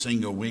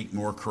Single week,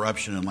 more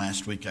corruption, and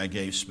last week I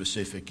gave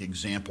specific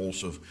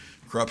examples of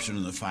corruption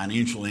in the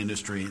financial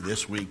industry.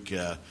 This week,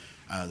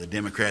 the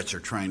Democrats are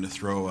trying to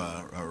throw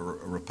a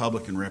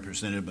Republican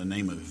representative by the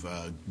name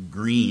of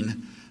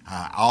Green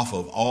off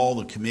of all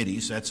the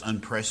committees. That's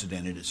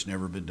unprecedented. It's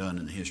never been done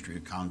in the history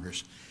of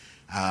Congress.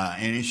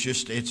 And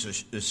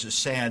it's a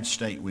sad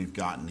state we've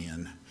gotten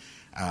in,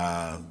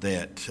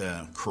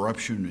 that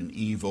corruption and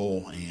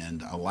evil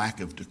and a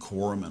lack of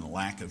decorum and a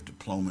lack of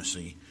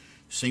diplomacy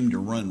seem to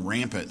run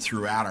rampant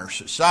throughout our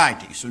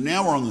society. So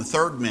now we're on the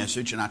third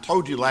message, and I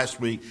told you last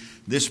week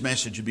this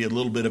message would be a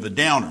little bit of a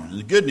downer. And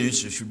the good news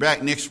is, if you're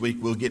back next week,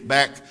 we'll get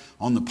back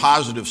on the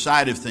positive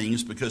side of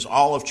things, because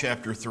all of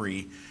chapter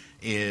 3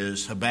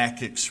 is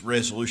Habakkuk's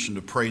resolution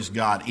to praise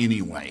God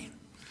anyway.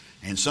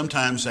 And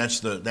sometimes that's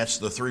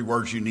the three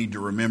words you need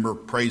to remember: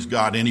 praise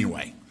God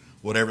anyway,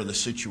 whatever the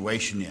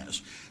situation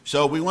is.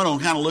 So we want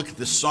to kind of look at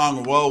this Song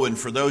of Woe, and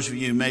for those of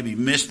you who maybe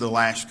missed the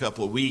last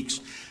couple of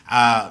weeks,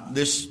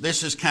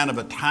 this is kind of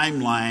a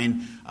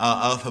timeline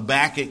of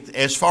Habakkuk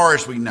as far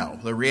as we know.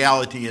 The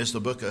reality is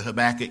the book of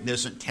Habakkuk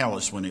doesn't tell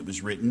us when it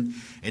was written.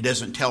 It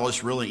doesn't tell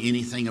us really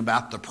anything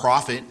about the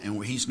prophet,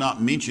 and he's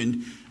not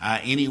mentioned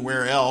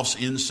anywhere else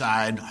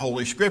inside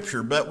Holy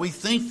Scripture. But we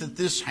think that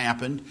this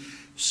happened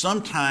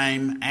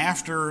sometime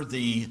after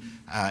the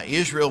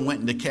Israel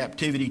went into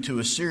captivity to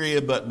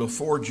Assyria, but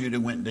before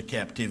Judah went into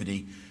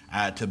captivity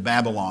to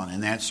Babylon.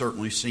 And that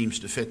certainly seems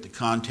to fit the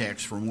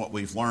context from what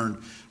we've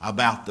learned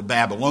about the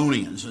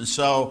Babylonians. And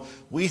so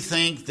we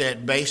think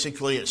that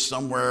basically it's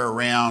somewhere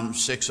around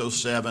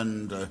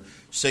 607 to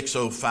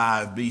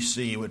 605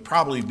 BC would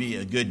probably be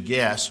a good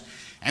guess.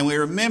 And we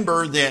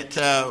remember that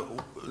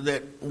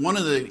that one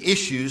of the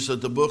issues that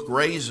the book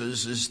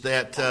raises is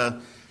that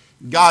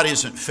God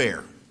isn't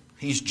fair.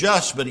 He's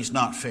just, but he's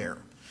not fair.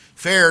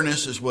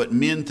 Fairness is what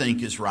men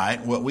think is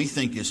right, what we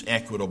think is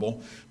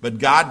equitable. But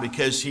God,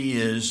 because he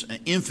is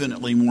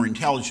infinitely more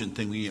intelligent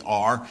than we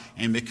are,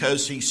 and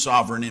because he's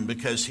sovereign, and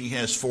because he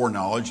has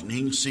foreknowledge, and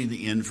he can see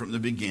the end from the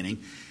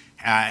beginning,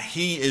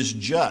 he is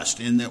just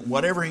in that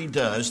whatever he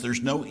does,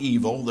 there's no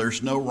evil,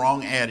 there's no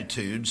wrong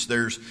attitudes,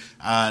 there's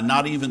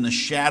not even the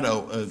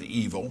shadow of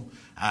evil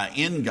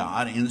in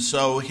God, and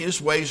so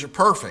his ways are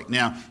perfect.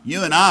 Now,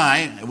 you and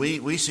I,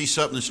 we see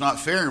something that's not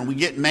fair, and we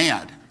get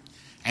mad.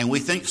 And we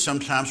think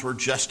sometimes we're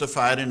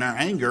justified in our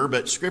anger,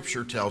 but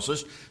Scripture tells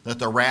us that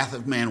the wrath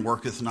of man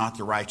worketh not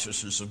the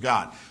righteousness of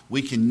God.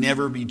 We can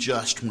never be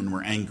just when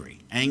we're angry.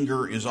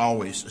 Anger is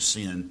always a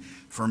sin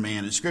for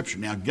man in Scripture.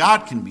 Now,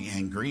 God can be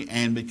angry,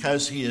 and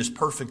because he is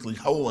perfectly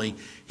holy,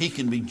 he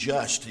can be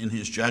just in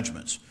his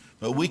judgments.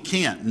 But we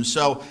can't. And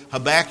so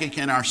Habakkuk,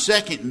 in our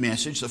second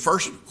message, the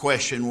first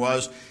question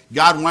was,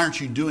 God, why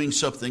aren't you doing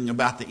something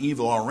about the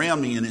evil all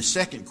around me? And his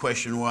second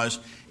question was,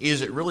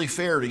 is it really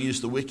fair to use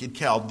the wicked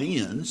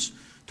Chaldeans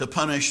to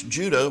punish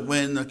Judah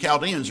when the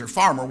Chaldeans are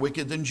far more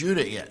wicked than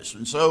Judah is?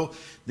 And so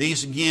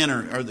these, again,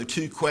 are the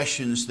two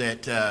questions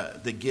that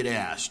get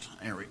asked.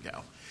 There we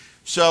go.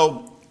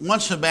 So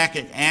once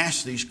Habakkuk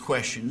asks these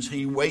questions,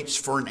 he waits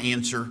for an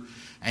answer.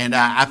 And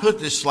I put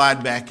this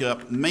slide back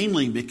up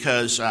mainly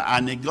because I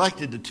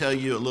neglected to tell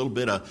you a little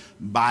bit of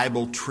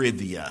Bible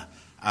trivia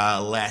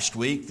last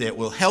week that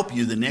will help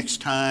you the next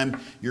time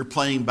you're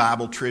playing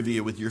Bible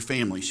trivia with your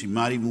family. So you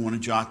might even want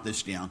to jot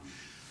this down.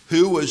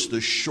 Who was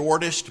the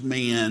shortest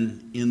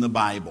man in the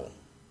Bible?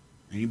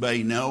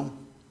 Anybody know?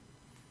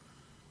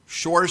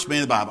 Shortest man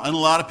in the Bible. And a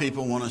lot of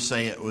people want to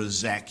say it was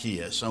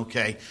Zacchaeus.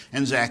 Okay,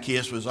 and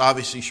Zacchaeus was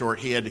obviously short.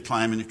 He had to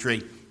climb in a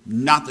tree.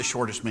 Not the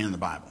shortest man in the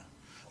Bible.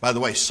 By the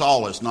way,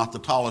 Saul is not the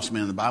tallest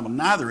man in the Bible.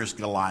 Neither is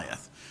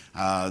Goliath.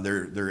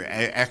 There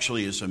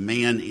actually is a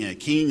man, a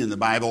king in the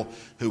Bible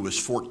who was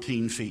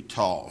 14 feet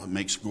tall. It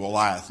makes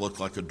Goliath look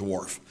like a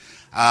dwarf.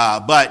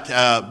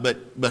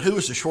 But who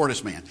was the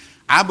shortest man?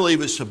 I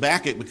believe it's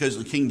Habakkuk, because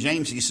in King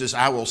James he says,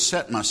 I will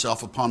set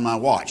myself upon my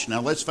watch.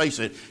 Now let's face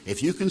it,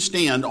 if you can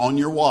stand on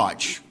your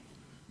watch,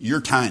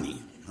 you're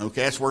tiny.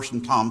 Okay, that's worse than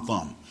Tom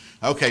Thumb.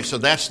 Okay, so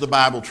that's the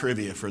Bible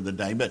trivia for the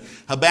day. But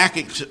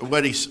Habakkuk,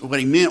 what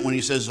he meant when he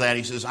says that,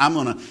 he says, I'm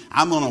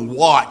gonna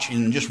watch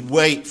and just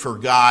wait for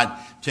God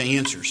to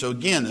answer. So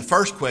again, the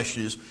first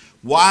question is,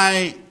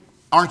 why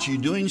aren't you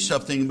doing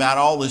something about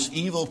all this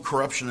evil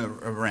corruption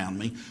around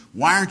me?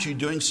 Why aren't you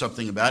doing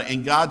something about it?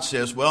 And God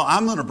says, well,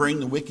 I'm going to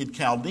bring the wicked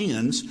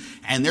Chaldeans,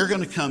 and they're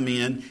going to come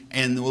in,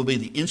 and will be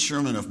the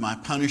instrument of my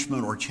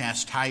punishment or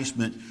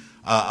chastisement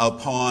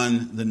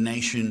upon the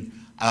nation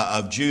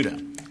of Judah.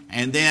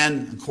 And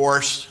then, of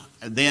course,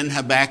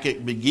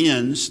 Habakkuk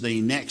begins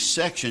the next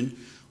section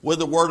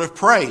with a word of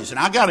praise. And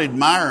I got to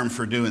admire him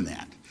for doing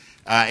that.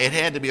 It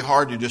had to be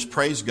hard to just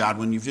praise God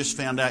when you've just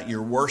found out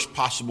your worst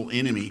possible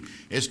enemy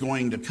is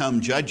going to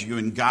come judge you.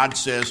 And God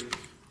says,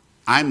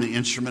 I'm the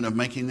instrument of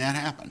making that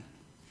happen.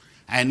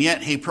 And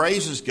yet he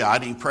praises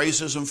God. He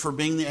praises him for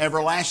being the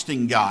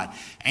everlasting God.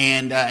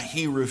 And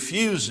he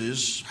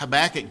refuses,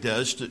 Habakkuk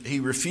does, he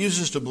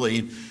refuses to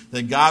believe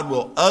that God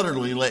will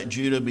utterly let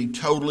Judah be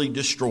totally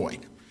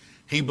destroyed.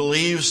 He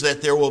believes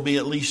that there will be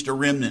at least a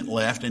remnant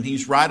left, and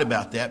he's right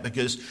about that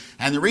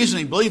and the reason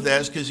he believed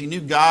that is because he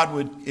knew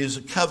God is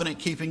a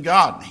covenant-keeping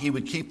God. He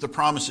would keep the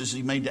promises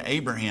he made to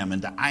Abraham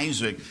and to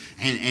Isaac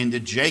and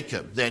to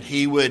Jacob, that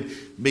he would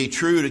be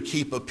true to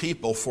keep a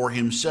people for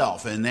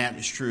himself, and that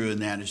is true,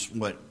 and that is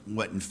what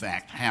in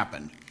fact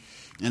happened.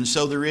 And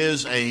so there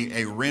is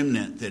a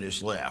remnant that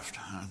is left.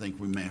 I think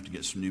we may have to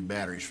get some new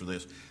batteries for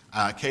this.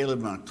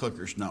 Caleb, my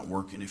clicker's not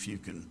working. If you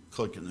can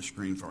click in the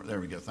screen for it. There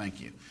we go. Thank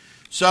you.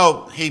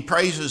 So he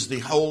praises the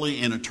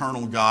holy and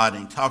eternal God,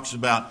 and he talks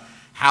about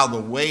how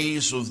the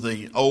ways of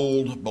the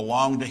old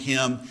belong to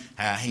him.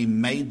 He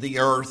made the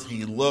earth.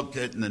 He looked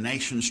at, and the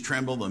nations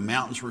trembled. The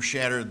mountains were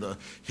shattered. The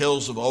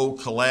hills of old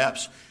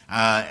collapsed.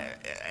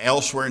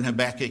 Elsewhere in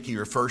Habakkuk, he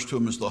refers to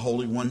him as the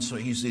Holy One. So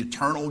he's the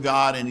eternal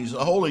God, and he's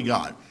the holy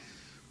God.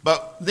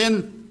 But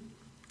then,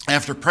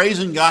 after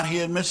praising God, he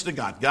admits to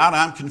God, God,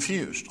 I'm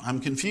confused. I'm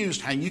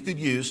confused how you could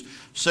use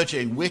such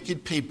a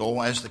wicked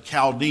people as the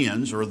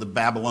Chaldeans or the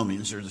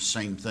Babylonians, they're the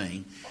same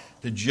thing,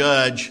 to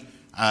judge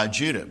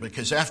Judah.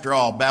 Because after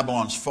all,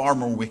 Babylon's far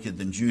more wicked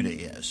than Judah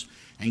is.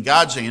 And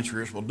God's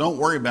answer is, well, don't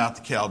worry about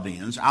the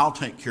Chaldeans. I'll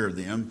take care of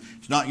them.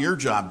 It's not your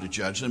job to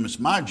judge them. It's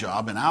my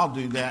job, and I'll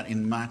do that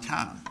in my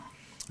time.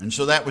 And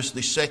so that was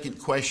the second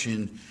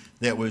question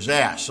that was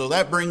asked. So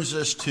that brings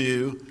us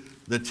to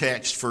the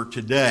text for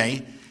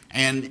today.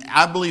 And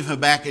I believe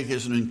Habakkuk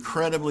is an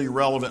incredibly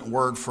relevant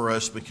word for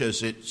us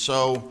because it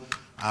so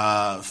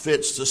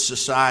fits the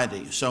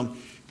society. So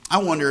I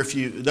wonder if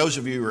those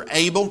of you who are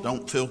able,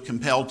 don't feel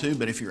compelled to,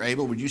 but if you're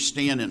able, would you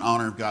stand in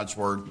honor of God's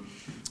word?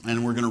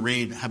 And we're going to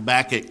read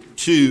Habakkuk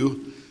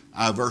 2,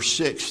 verse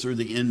 6 through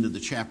the end of the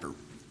chapter.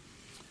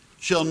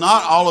 Shall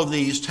not all of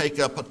these take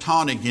up a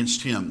taunt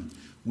against him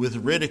with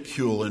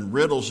ridicule and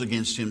riddles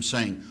against him,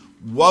 saying,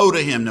 woe to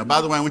him. Now, by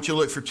the way, I want you to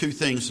look for two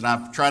things, and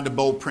I've tried to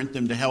bold print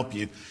them to help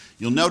you.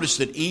 You'll notice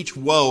that each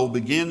woe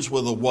begins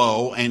with a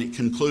woe, and it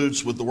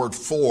concludes with the word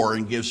for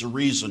and gives a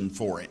reason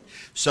for it.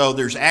 So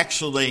there's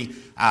actually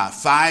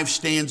 5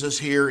 stanzas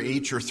here.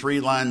 Each are 3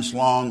 lines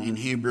long in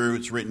Hebrew.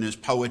 It's written as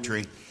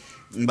poetry.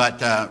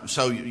 But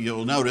so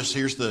you'll notice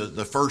here's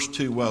the first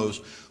 2 woes.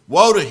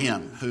 Woe to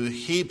him who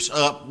heaps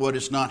up what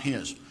is not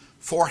his.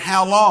 For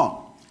how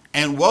long?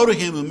 And woe to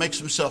him who makes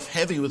himself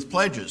heavy with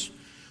pledges.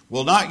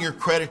 Will not your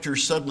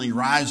creditors suddenly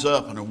rise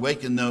up and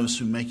awaken those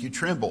who make you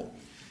tremble?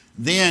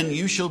 Then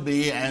you shall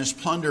be as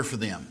plunder for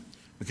them,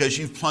 because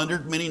you've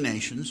plundered many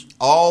nations.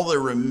 All the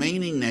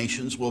remaining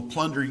nations will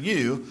plunder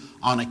you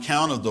on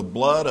account of the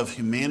blood of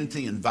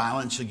humanity and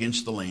violence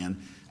against the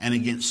land and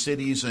against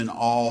cities and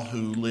all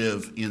who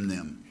live in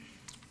them.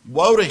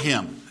 Woe to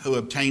him who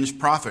obtains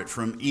profit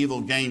from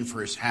evil gain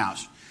for his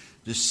house,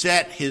 to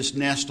set his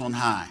nest on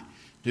high,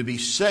 to be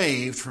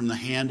saved from the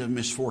hand of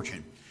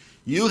misfortune.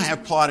 You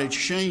have plotted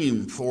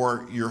shame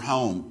for your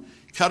home,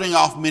 cutting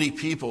off many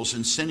peoples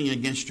and sinning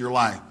against your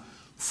life.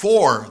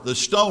 For the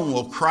stone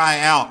will cry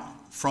out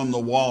from the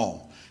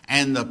wall,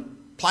 and the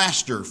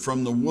plaster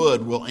from the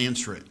wood will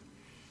answer it.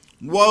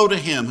 Woe to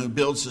him who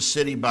builds a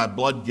city by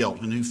blood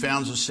guilt and who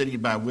founds a city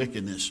by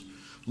wickedness.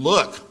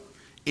 Look,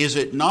 is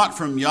it not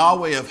from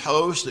Yahweh of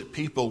hosts that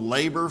people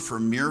labor for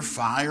mere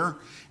fire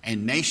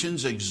and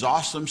nations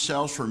exhaust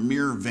themselves for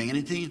mere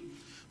vanity?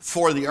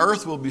 For the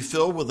earth will be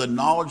filled with the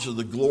knowledge of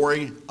the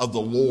glory of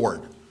the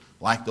Lord,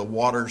 like the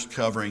waters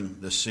covering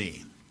the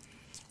sea.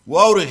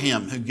 Woe to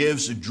him who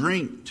gives a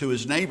drink to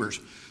his neighbors,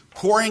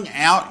 pouring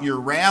out your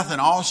wrath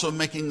and also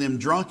making them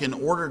drunk in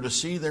order to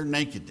see their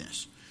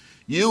nakedness.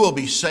 You will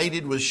be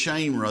sated with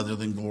shame rather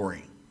than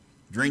glory.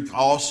 Drink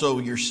also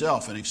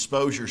yourself and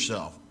expose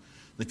yourself.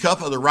 The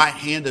cup of the right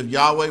hand of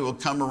Yahweh will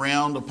come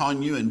around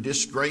upon you and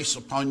disgrace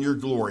upon your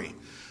glory.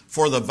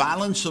 For the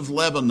violence of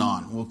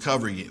Lebanon will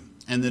cover you,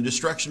 and the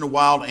destruction of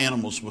wild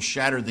animals will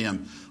shatter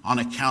them on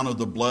account of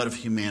the blood of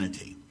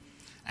humanity.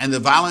 And the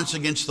violence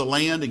against the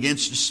land,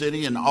 against the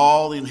city, and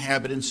all the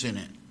inhabitants in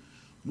it.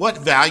 What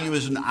value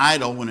is an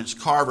idol when its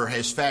carver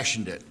has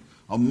fashioned it?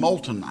 A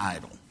molten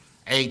idol,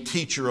 a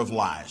teacher of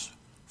lies.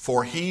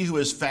 For he who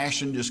has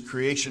fashioned his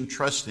creation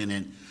trusts in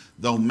it,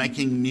 though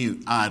making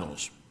mute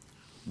idols.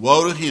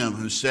 Woe to him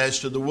who says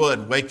to the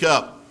wood, wake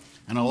up,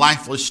 and a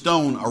lifeless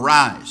stone,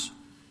 arise.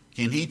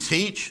 Can he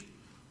teach?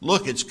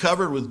 Look, it's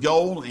covered with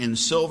gold and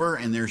silver,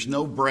 and there's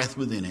no breath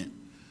within it.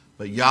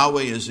 But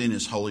Yahweh is in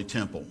his holy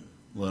temple.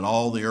 Let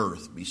all the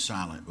earth be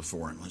silent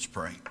before him. Let's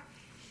pray.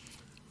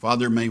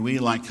 Father, may we,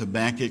 like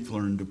Habakkuk,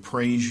 learn to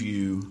praise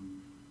you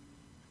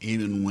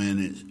even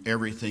when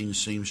everything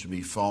seems to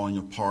be falling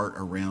apart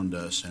around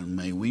us. And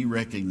may we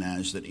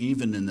recognize that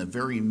even in the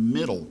very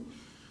middle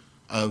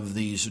of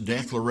these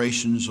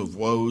declarations of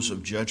woes,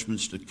 of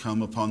judgments to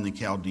come upon the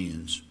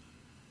Chaldeans,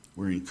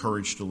 we're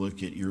encouraged to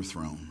look at your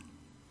throne.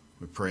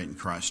 We pray it in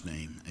Christ's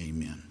name.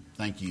 Amen.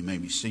 Thank you. You may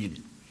be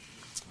seated.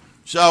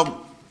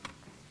 So,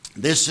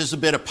 this is a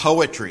bit of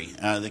poetry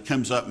that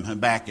comes up in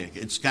Habakkuk.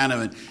 It's kind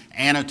of an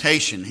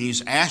annotation.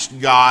 He's asked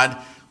God,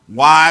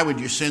 Why would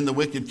you send the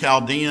wicked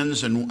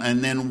Chaldeans,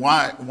 and then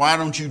why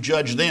don't you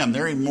judge them?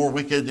 They're even more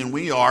wicked than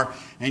we are.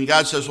 And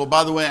God says, well,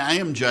 by the way, I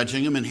am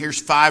judging them, and here's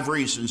 5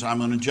 reasons I'm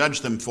going to judge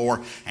them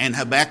for. And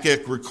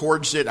Habakkuk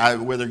records it,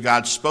 whether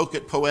God spoke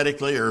it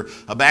poetically or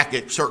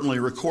Habakkuk certainly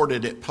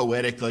recorded it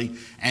poetically,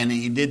 and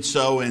he did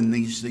so in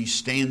these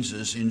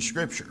stanzas in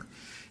Scripture.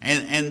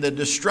 And the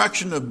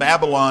destruction of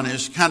Babylon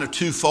is kind of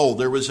twofold.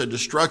 There was a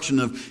destruction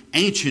of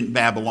ancient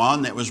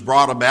Babylon that was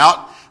brought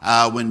about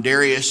when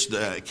Darius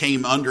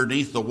came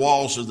underneath the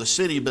walls of the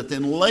city. But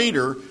then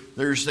later,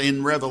 there's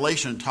in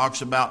Revelation, it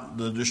talks about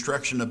the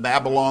destruction of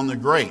Babylon the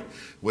Great,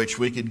 which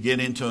we could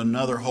get into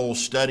another whole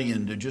study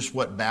into just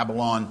what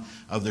Babylon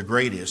of the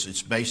Great is.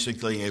 It's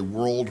basically a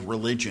world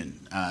religion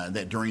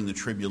that during the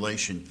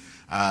tribulation,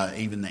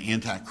 even the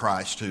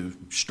Antichrist who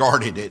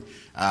started it,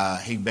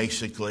 he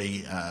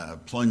basically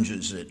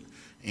plunges it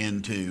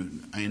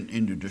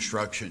into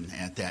destruction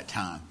at that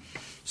time.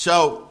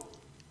 So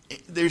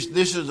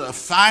this is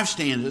 5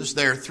 stanzas.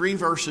 There are 3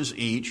 verses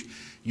each.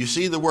 You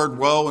see the word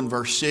woe in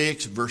verse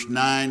 6, verse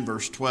 9,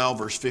 verse 12,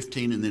 verse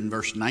 15, and then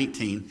verse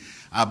 19.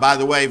 By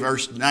the way,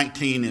 verse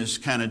 19 is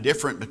kind of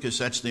different because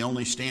that's the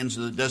only stanza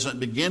that doesn't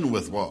begin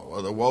with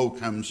woe. The woe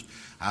comes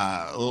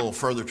a little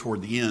further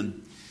toward the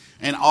end.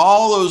 And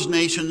all those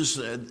nations,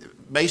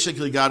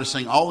 basically God is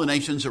saying all the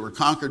nations that were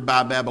conquered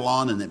by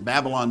Babylon and that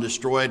Babylon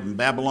destroyed and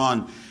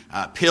Babylon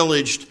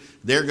pillaged,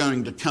 they're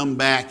going to come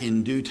back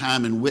in due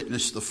time and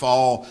witness the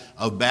fall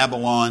of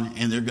Babylon,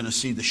 and they're going to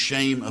see the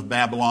shame of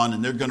Babylon,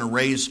 and they're going to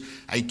raise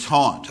a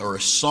taunt or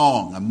a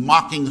song, a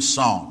mocking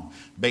song,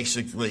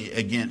 basically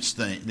against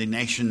the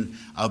nation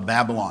of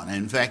Babylon. And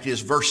in fact, it's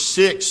verse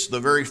 6,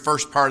 the very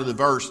first part of the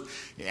verse.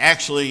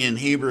 Actually, in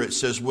Hebrew, it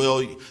says,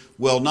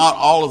 will not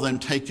all of them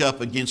take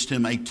up against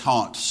him a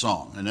taunt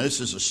song? And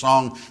this is a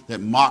song that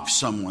mocks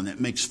someone,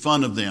 that makes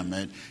fun of them,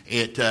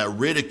 it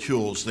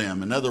ridicules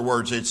them. In other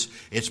words,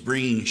 it's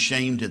bringing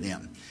shame to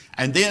them.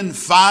 And then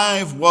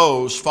 5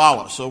 woes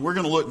follow. So we're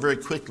going to look very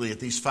quickly at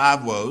these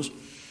 5 woes.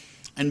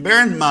 And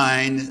bear in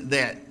mind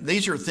that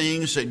these are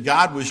things that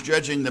God was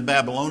judging the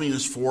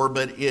Babylonians for,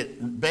 but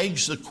it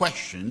begs the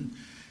question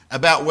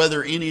about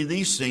whether any of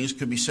these things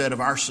could be said of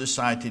our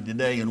society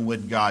today, and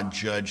would God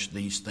judge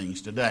these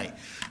things today.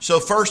 So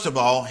first of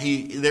all,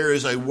 there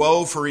is a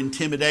woe for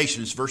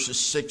intimidations, verses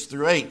 6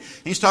 through 8.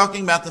 He's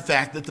talking about the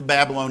fact that the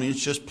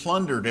Babylonians just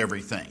plundered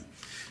everything.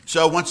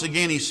 So once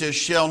again, he says,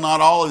 shall not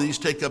all of these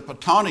take up a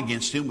taunt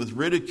against him with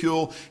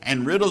ridicule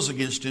and riddles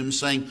against him,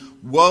 saying,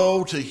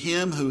 woe to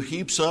him who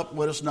heaps up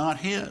what is not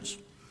his.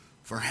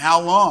 For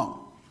how long?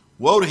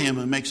 Woe to him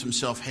who makes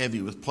himself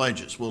heavy with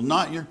pledges. Will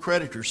not your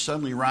creditors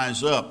suddenly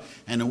rise up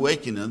and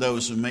awaken to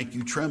those who make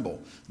you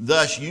tremble?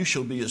 Thus you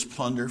shall be as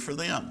plunder for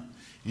them.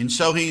 And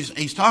so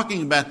he's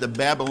talking about the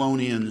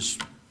Babylonians'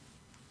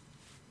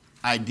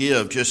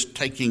 idea of just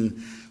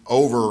taking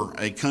over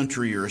a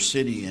country or a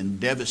city and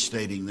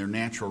devastating their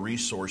natural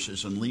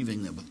resources and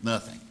leaving them with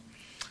nothing.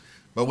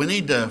 But we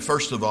need to,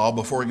 first of all,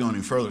 before we go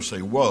any further,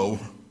 say, woe.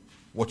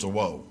 What's a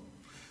woe?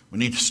 We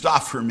need to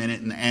stop for a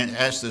minute and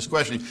ask this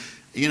question.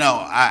 You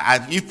know,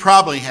 you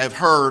probably have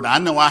heard, I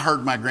know I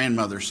heard my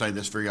grandmother say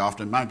this very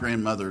often. My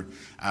grandmother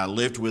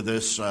lived with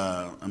us.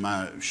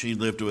 She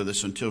lived with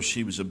us until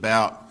she was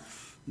about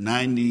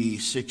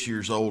 96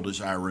 years old,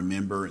 as I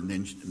remember. And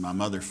then my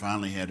mother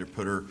finally had to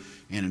put her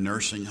in a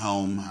nursing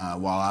home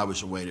while I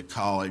was away to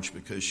college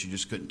because she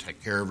just couldn't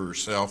take care of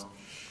herself.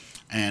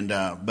 And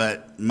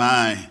but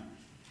my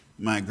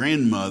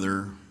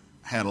grandmother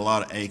had a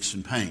lot of aches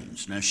and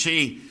pains. Now,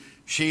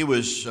 she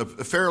was a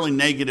fairly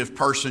negative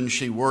person.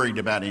 She worried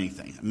about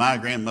anything. My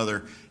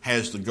grandmother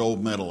has the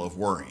gold medal of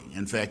worrying.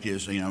 In fact,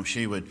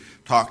 she would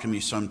talk to me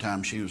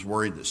sometimes. She was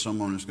worried that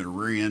someone was going to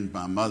rear-end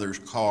my mother's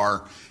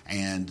car,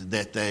 and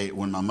that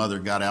when my mother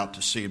got out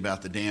to see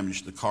about the damage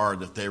to the car,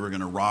 that they were going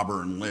to rob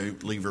her and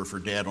leave her for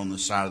dead on the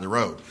side of the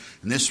road.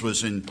 And this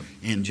was in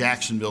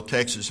Jacksonville,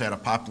 Texas, had a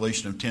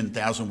population of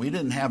 10,000. We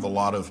didn't have a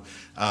lot of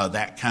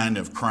that kind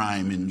of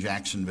crime in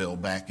Jacksonville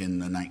back in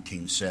the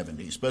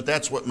 1970s. But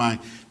that's what my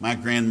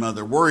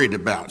grandmother worried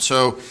about.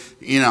 So,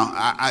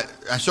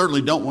 I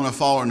certainly don't want to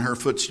follow in her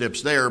footsteps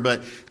there,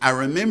 but I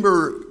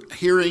remember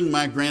hearing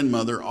my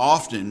grandmother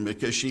often,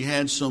 because she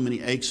had so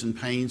many aches and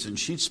pains, and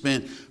she'd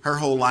spent her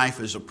whole life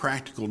as a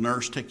practical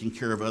nurse taking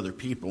care of other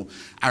people.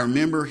 I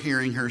remember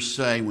hearing her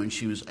say, when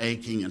she was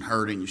aching and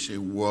hurting, she said,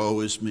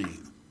 woe is me.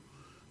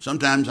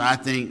 Sometimes I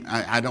think,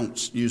 I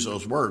don't use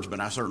those words,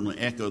 but I certainly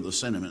echo the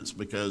sentiments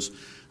because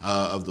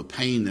of the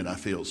pain that I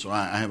feel. So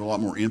I have a lot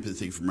more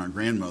empathy for my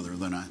grandmother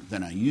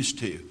than I used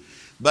to.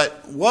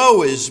 But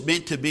woe is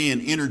meant to be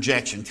an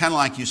interjection, kind of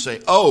like you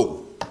say,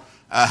 oh.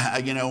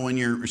 when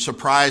you're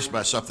surprised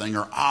by something,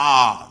 or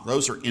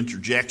those are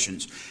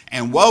interjections.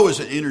 And woe is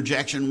an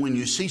interjection when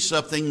you see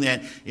something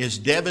that is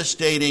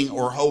devastating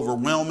or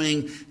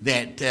overwhelming,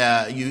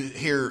 that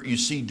you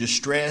see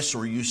distress,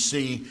 or you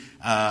see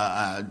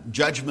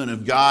judgment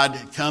of God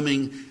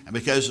coming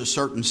because of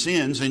certain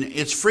sins. And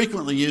it's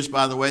frequently used,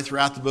 by the way,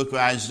 throughout the book of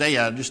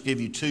Isaiah. I'll just give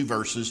you 2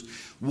 verses.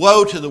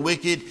 Woe to the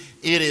wicked,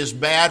 it is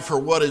bad, for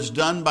what is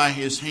done by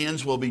his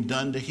hands will be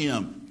done to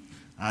him.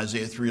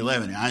 Isaiah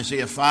 3:11.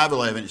 Isaiah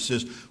 5:11, it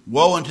says,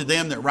 woe unto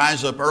them that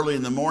rise up early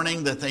in the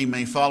morning, that they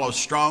may follow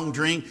strong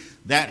drink,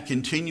 that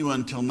continue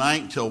until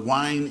night, till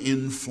wine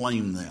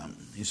inflame them.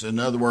 He said, in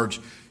other words,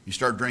 you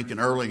start drinking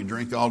early, you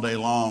drink all day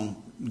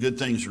long, good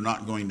things are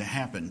not going to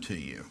happen to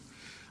you.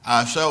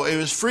 So it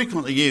was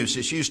frequently used.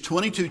 It's used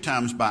 22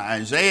 times by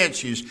Isaiah.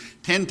 It's used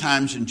 10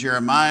 times in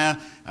Jeremiah.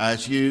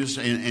 It's used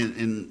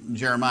in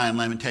Jeremiah and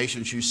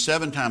Lamentations. It's used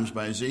 7 times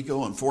by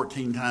Ezekiel and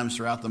 14 times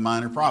throughout the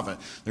Minor Prophet.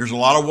 There's a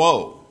lot of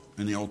woe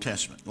in the Old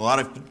Testament. A lot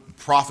of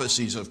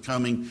prophecies of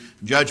coming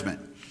judgment.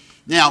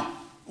 Now,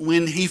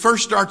 when he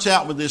first starts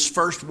out with this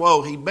first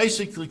woe, he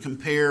basically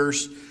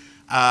compares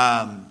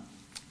the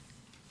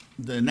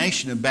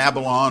nation of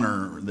Babylon,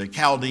 or the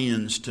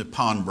Chaldeans, to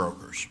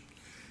pawnbrokers.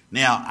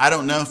 Now, I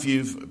don't know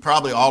if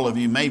probably all of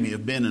you maybe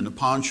have been in a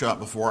pawn shop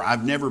before.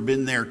 I've never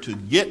been there to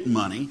get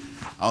money,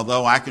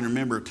 although I can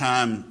remember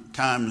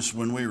times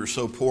when we were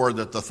so poor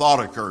that the thought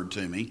occurred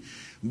to me.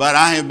 But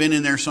I have been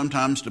in there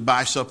sometimes to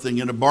buy something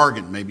in a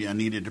bargain. Maybe I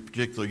needed a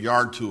particular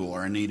yard tool,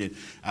 or I needed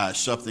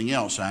something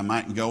else. I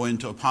might go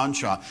into a pawn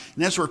shop.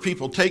 And that's where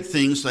people take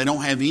things. They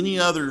don't have any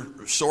other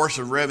source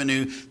of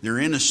revenue. They're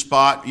in a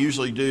spot,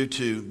 usually due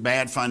to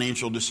bad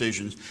financial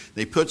decisions.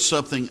 They put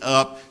something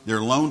up. They're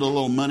loaned a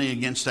little money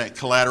against that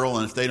collateral.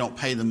 And if they don't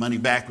pay the money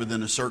back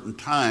within a certain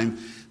time,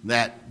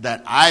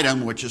 that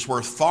item, which is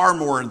worth far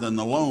more than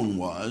the loan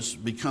was,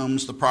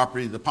 becomes the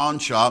property of the pawn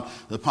shop.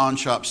 The pawn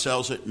shop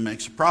sells it and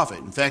makes a profit.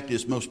 In fact,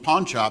 most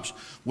pawn shops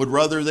would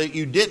rather that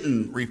you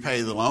didn't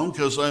repay the loan,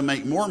 because they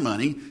make more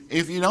money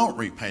if you don't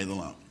repay the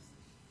loan,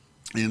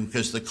 and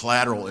because the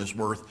collateral is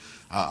worth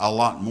a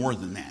lot more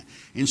than that.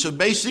 And so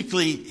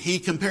basically, he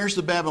compares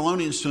the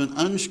Babylonians to an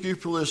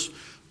unscrupulous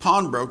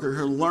pawnbroker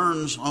who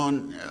lends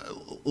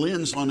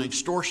on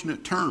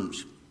extortionate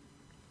terms.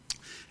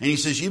 And he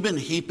says, you've been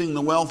heaping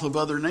the wealth of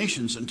other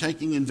nations and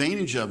taking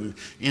advantage of them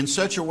in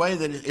such a way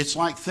that it's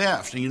like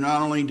theft. And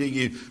not only do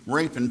you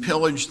rape and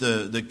pillage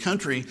the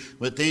country,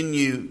 but then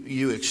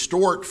you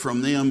extort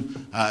from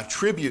them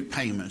tribute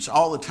payments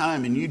all the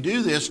time. And you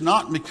do this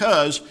not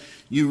because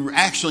you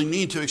actually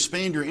need to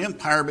expand your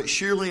empire, but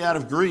sheerly out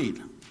of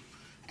greed.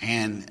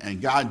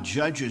 And God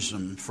judges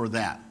them for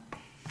that.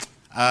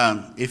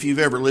 If you've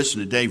ever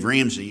listened to Dave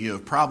Ramsey, you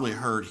have probably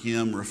heard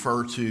him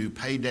refer to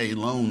payday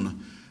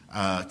loan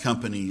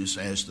companies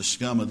as the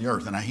scum of the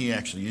earth. And he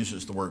actually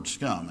uses the word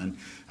scum.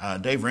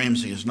 And Dave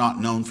Ramsey is not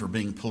known for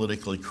being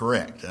politically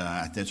correct.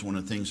 That's one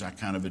of the things I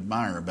kind of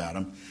admire about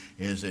him,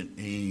 is that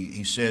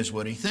he says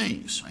what he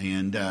thinks.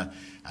 And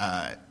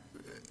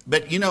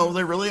but they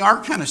really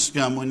are kind of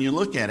scum when you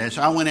look at it.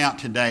 So I went out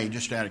today,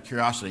 just out of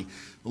curiosity,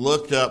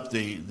 looked up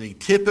the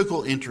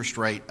typical interest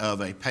rate of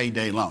a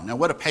payday loan. Now,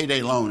 what a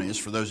payday loan is,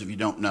 for those of you who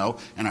don't know,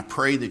 and I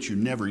pray that you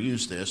never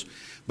use this,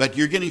 but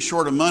you're getting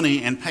short of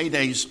money and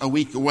payday's a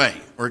week away,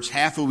 or it's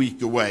half a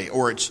week away,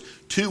 or it's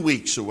 2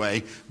 weeks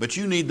away, but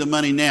you need the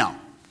money now.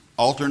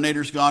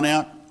 Alternator's gone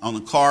out on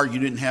the car, you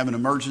didn't have an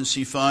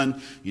emergency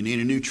fund, you need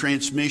a new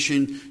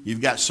transmission, you've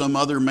got some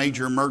other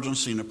major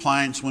emergency, an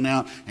appliance went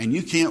out, and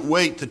you can't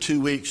wait the 2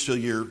 weeks till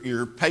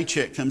your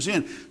paycheck comes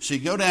in. So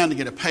you go down to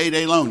get a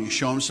payday loan. You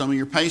show them some of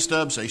your pay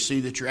stubs, they see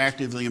that you're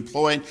actively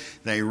employed,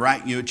 they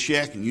write you a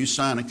check, and you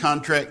sign a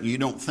contract, and you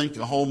don't think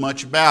a whole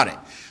much about it.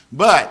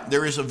 But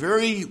there's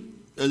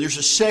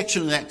a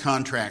section of that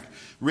contract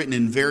written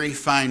in very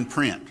fine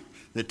print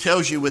that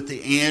tells you what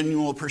the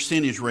annual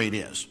percentage rate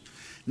is.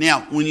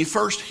 Now, when you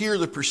first hear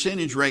the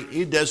percentage rate,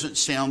 it doesn't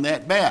sound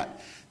that bad.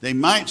 They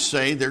might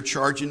say they're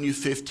charging you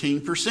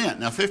 15%.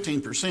 Now,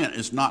 15%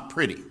 is not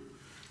pretty.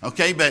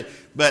 Okay, but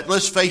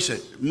let's face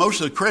it,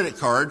 most of the credit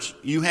cards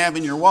you have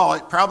in your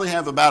wallet probably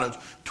have about a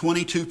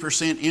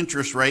 22%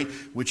 interest rate,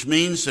 which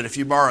means that if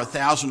you borrow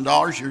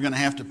 $1,000, you're going to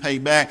have to pay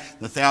back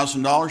the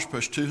 $1,000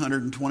 plus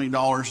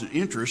 $220 in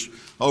interest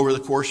over the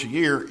course of a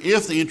year,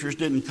 if the interest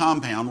didn't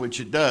compound,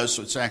 which it does,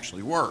 so it's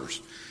actually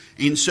worse.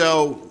 And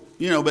so,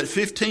 but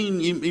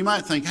 15, you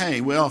might think, hey,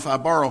 well, if I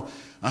borrow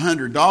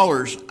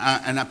 $100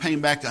 and I pay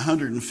back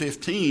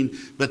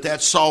 $115, but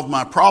that solved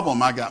my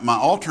problem. I got my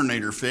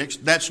alternator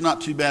fixed. That's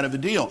not too bad of a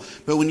deal.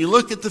 But when you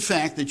look at the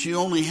fact that you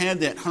only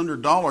had that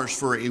 $100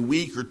 for a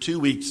week or 2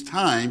 weeks'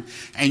 time,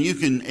 and you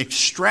can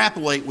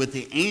extrapolate what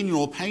the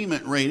annual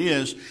payment rate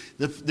is,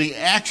 the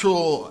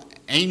actual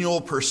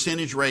annual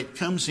percentage rate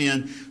comes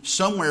in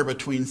somewhere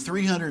between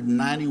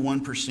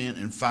 391%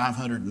 and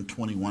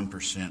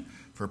 521%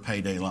 for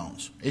payday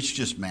loans. It's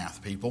just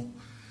math, people.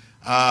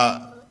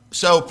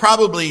 So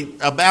probably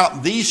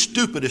about the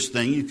stupidest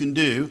thing you can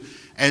do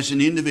as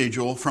an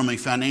individual from a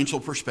financial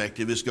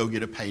perspective is go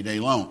get a payday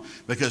loan,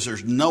 because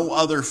there's no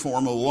other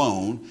form of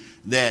loan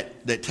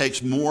that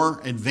takes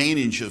more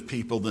advantage of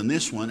people than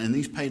this one, and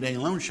these payday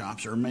loan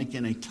shops are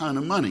making a ton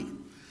of money.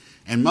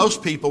 And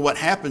most people, what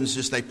happens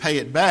is they pay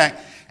it back,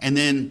 and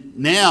then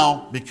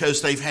now,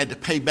 because they've had to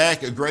pay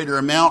back a greater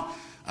amount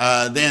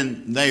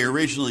than they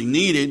originally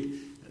needed,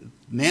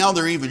 now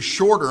they're even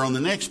shorter on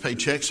the next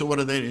paycheck. So what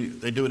do?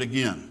 They do it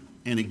again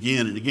and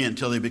again and again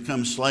until they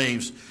become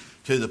slaves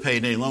to the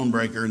payday loan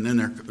breaker, and then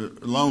they're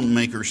loan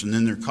makers, and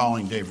then they're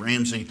calling Dave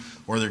Ramsey,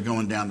 or they're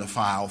going down to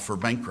file for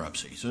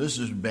bankruptcy. So this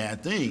is a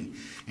bad thing.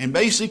 And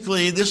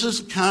basically, this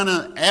is the kind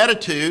of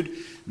attitude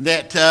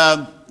that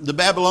the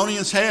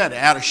Babylonians had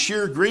out of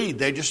sheer greed.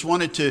 They just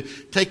wanted to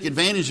take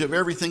advantage of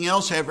everything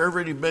else, have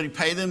everybody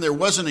pay them. There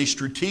wasn't a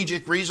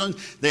strategic reason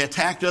they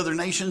attacked other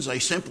nations. They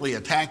simply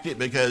attacked it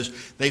because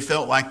they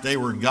felt like they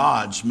were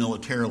gods,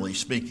 militarily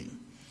speaking.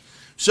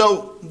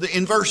 So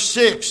in verse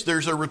 6,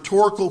 there's a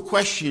rhetorical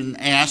question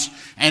asked,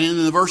 and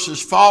in the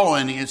verses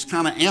following, it's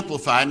kind of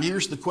amplified. And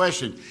here's the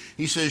question.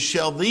 He says,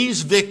 shall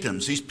these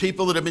victims, these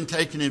people that have been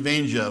taken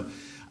advantage of,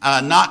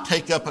 not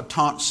take up a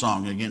taunt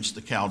song against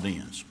the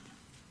Chaldeans?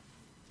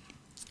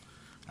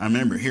 I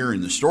remember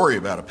hearing the story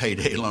about a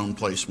payday loan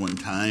place one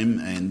time,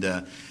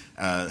 and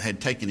had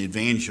taken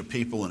advantage of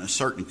people in a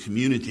certain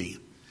community.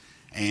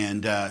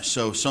 And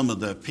so some of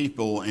the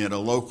people at a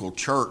local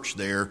church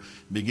there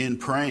began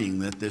praying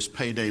that this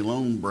payday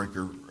loan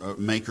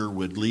maker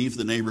would leave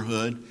the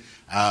neighborhood,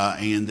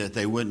 and that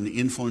they wouldn't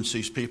influence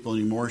these people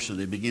anymore. So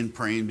they began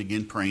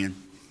praying.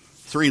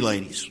 3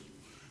 ladies.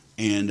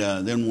 And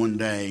then one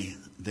day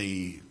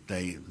the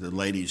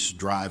ladies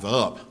drive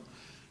up,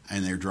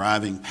 and they're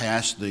driving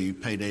past the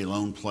payday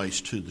loan place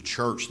to the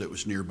church that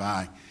was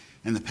nearby,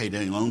 and the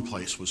payday loan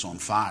place was on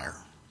fire.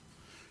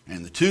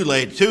 And the two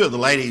of the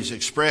ladies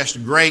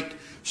expressed great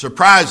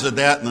surprise at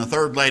that, and the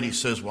third lady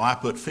says, well, I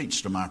put feet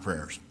to my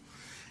prayers.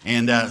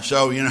 And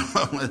so,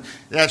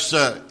 that's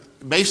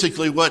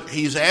basically what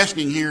he's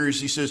asking here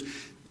is he says,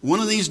 one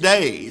of these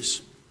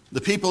days,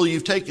 the people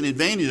you've taken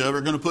advantage of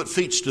are going to put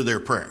feet to their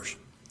prayers.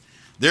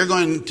 They're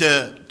going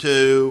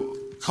to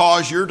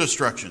cause your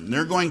destruction.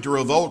 They're going to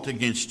revolt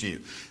against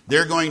you.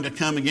 They're going to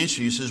come against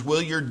you. He says,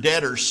 will your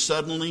debtors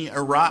suddenly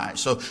arise?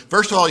 So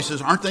first of all, he says,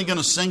 aren't they going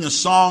to sing a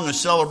song, a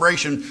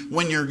celebration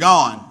when you're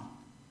gone,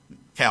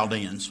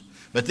 Chaldeans?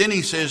 But then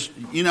he says,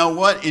 you know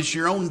what? It's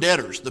your own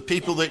debtors, the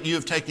people that you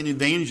have taken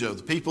advantage of,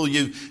 the people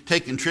you've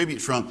taken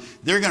tribute from.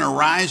 They're going to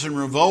rise and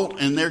revolt,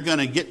 and they're going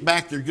to get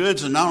back their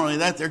goods. And not only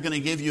that, they're going to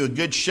give you a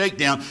good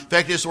shakedown. In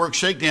fact, this word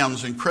shakedown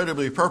is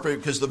incredibly appropriate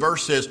because the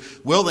verse says,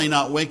 will they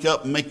not wake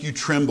up and make you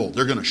tremble?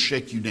 They're going to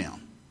shake you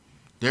down.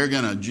 They're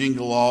going to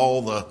jingle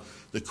all the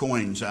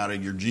coins out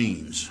of your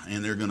jeans,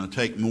 and they're going to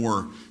take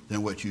more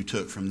than what you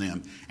took from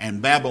them.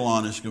 And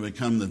Babylon is going to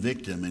become the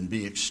victim and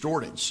be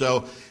extorted.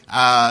 So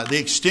the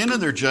extent of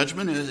their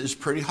judgment is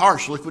pretty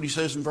harsh. Look what he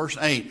says in verse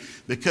 8.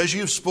 Because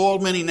you've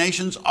spoiled many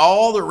nations,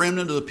 all the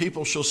remnant of the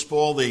people shall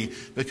spoil thee,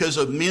 because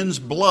of men's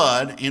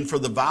blood and for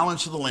the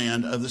violence of the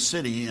land of the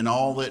city and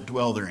all that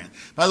dwell therein.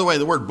 By the way,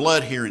 the word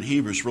blood here in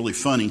Hebrew is really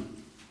funny.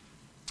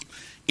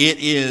 It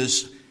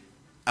is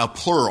a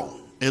plural.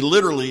 It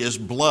literally is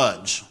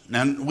bloods.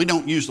 Now, we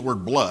don't use the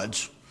word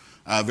bloods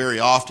very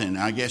often.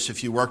 I guess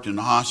if you worked in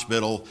a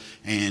hospital,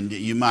 and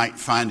you might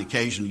find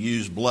occasion to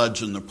use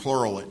bloods in the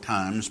plural at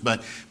times.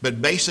 But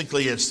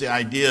basically it's the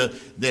idea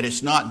that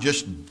it's not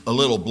just a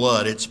little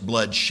blood, it's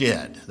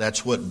bloodshed.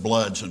 That's what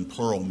bloods in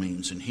plural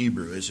means in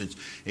Hebrew, is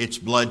it's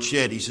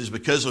bloodshed. He says,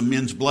 because of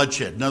men's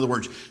bloodshed. In other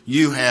words,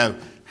 you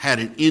have had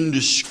an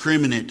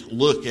indiscriminate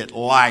look at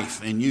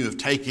life, and you have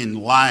taken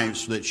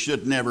lives that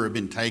should never have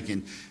been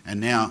taken, and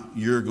now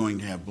you're going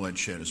to have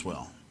bloodshed as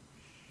well.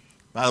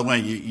 By the way,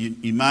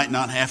 you might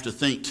not have to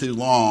think too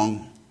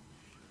long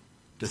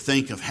to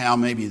think of how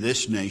maybe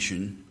this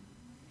nation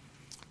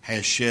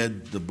has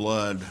shed the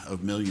blood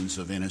of millions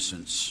of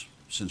innocents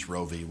since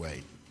Roe v.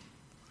 Wade.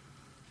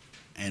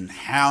 And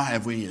how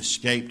have we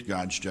escaped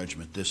God's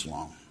judgment this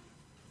long?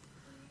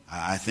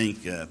 I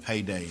think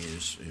payday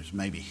is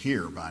maybe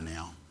here by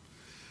now.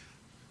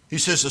 He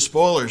says the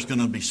spoiler is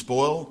going to be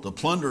spoiled. The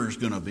plunderer is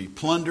going to be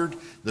plundered.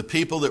 The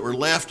people that were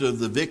left of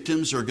the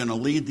victims are going to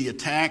lead the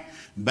attack.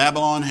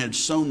 Babylon had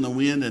sown the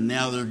wind, and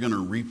now they're going to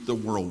reap the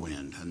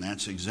whirlwind. And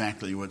that's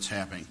exactly what's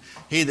happening.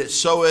 He that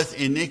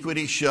soweth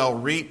iniquity shall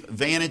reap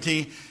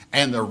vanity,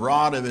 and the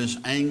rod of his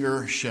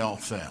anger shall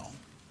fail.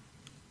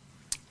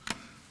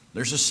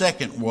 There's a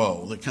second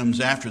woe that comes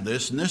after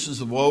this, and this is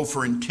the woe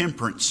for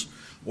intemperance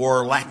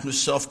or lack of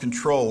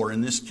self-control, or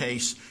in this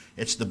case,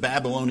 it's the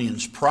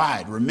Babylonians'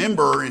 pride.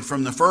 Remember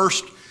from the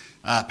first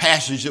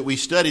passage that we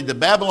studied, the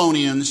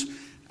Babylonians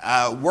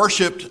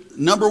worshipped,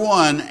 number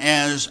one,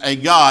 as a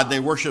god, they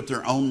worshipped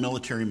their own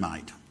military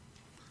might.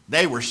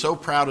 They were so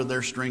proud of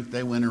their strength,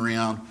 they went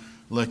around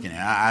looking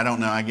at, I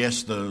don't know, I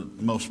guess the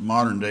most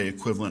modern day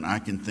equivalent I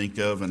can think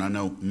of, and I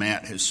know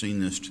Matt has seen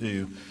this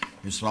too,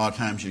 is a lot of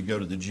times you go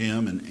to the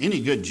gym, and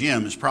any good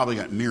gym has probably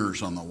got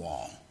mirrors on the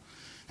wall.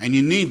 And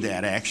you need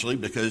that, actually,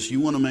 because you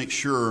want to make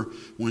sure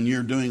when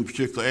you're doing a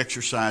particular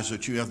exercise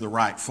that you have the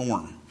right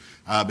form.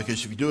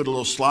 Because if you do it a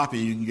little sloppy,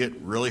 you can get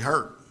really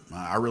hurt.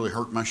 I really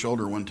hurt my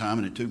shoulder one time,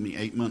 and it took me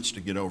 8 months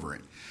to get over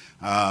it.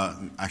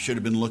 I should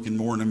have been looking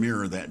more in a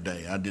mirror that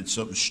day. I did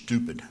something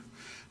stupid.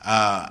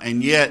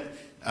 And yet,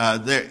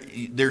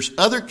 there's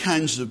other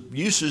kinds of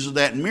uses of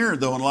that mirror,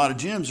 though, in a lot of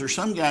gyms. There's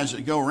some guys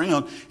that go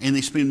around and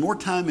they spend more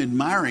time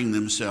admiring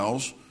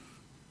themselves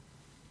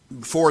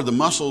for the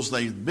muscles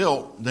they've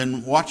built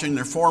than watching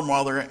their form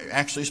while they're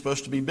actually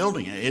supposed to be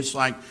building it. It's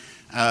like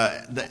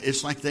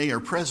they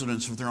are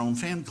presidents of their own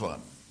fan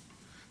club.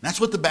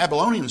 That's what the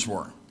Babylonians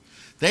were.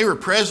 They were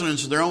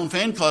presidents of their own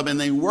fan club, and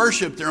they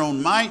worshiped their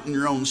own might and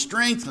their own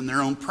strength and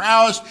their own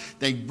prowess.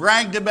 They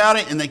bragged about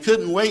it, and they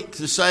couldn't wait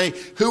to say,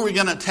 who are we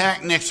going to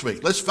attack next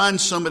week? Let's find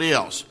somebody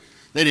else.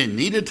 They didn't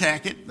need to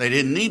attack it. They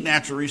didn't need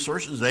natural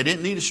resources. They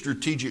didn't need a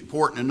strategic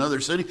port in another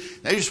city.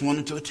 They just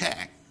wanted to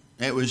attack.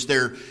 It was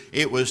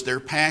their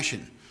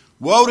passion.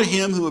 Woe to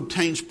him who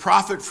obtains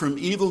profit from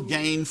evil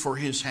gain for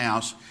his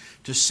house,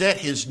 to set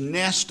his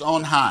nest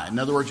on high. In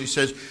other words, he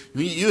says,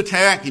 you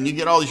attack and you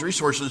get all these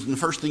resources, and the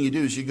first thing you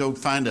do is you go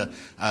find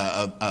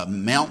a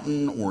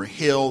mountain or a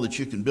hill that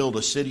you can build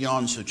a city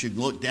on so that you can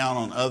look down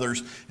on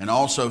others, and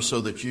also so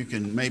that you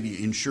can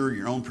maybe ensure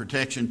your own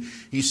protection.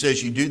 He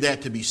says you do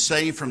that to be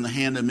saved from the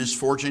hand of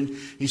misfortune.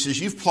 He says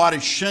you've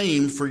plotted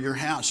shame for your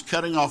house,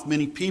 cutting off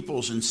many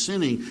peoples and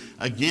sinning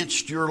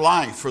against your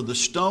life. For the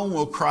stone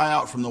will cry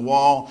out from the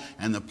wall,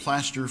 and the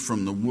plaster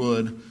from the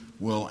wood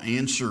will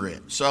answer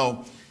it.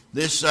 So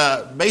this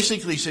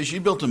basically says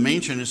you built a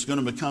mansion, it's going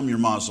to become your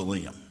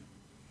mausoleum.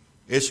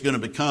 It's going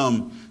to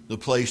become the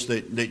place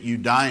that you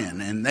die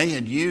in. And they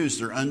had used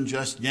their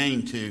unjust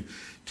gain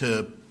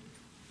to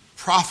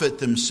profit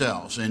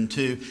themselves and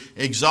to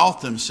exalt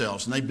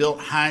themselves. And they built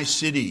high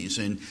cities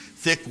and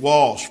thick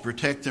walls to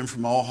protect them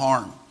from all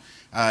harm.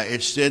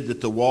 It's said that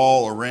the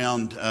wall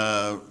around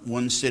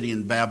one city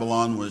in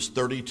Babylon was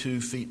 32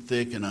 feet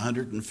thick and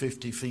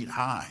 150 feet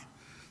high.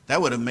 That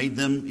would have made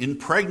them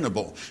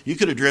impregnable. You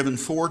could have driven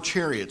 4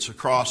 chariots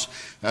across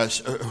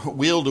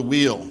wheel to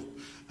wheel.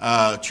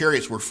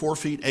 Chariots were 4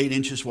 feet 8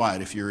 inches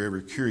wide, if you're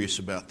ever curious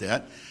about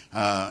that.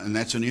 And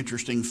that's an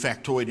interesting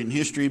factoid in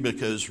history,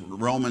 because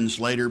Romans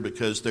later,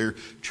 because their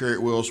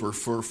chariot wheels were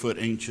 4 foot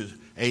 8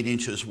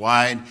 inches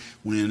wide,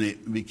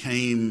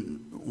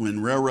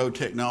 when railroad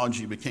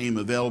technology became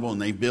available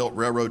and they built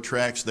railroad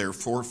tracks, they're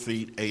 4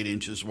 feet 8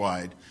 inches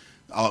wide.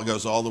 It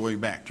goes all the way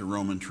back to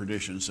Roman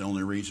tradition. It's the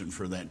only reason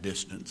for that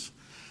distance.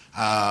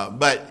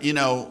 But,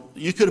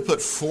 you could have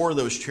put 4 of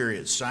those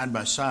chariots side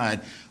by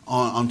side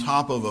on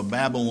top of a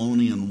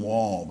Babylonian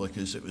wall,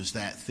 because it was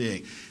that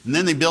thick. And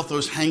then they built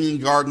those hanging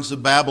gardens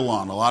of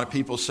Babylon. A lot of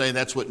people say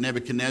that's what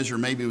Nebuchadnezzar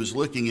maybe was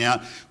looking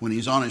at when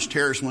he's on his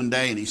terrace one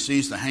day and he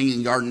sees the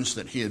hanging gardens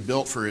that he had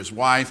built for his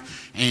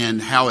wife,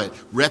 and how it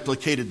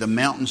replicated the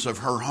mountains of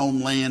her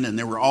homeland. And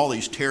there were all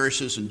these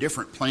terraces and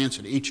different plants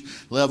at each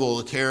level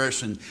of the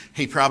terrace. And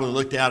he probably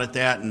looked out at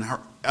that and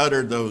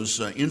uttered those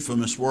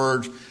infamous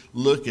words,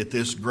 "Look at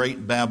this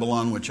great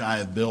Babylon which I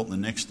have built." And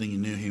the next thing he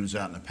knew, he was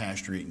out in the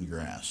pasture eating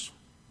grass,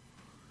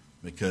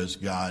 because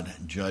God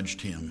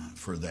judged him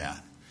for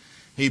that.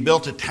 He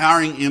built a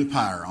towering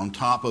empire on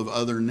top of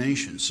other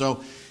nations.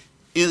 So,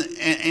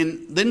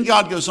 and then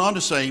God goes on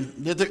to say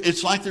that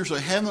it's like there's a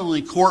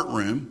heavenly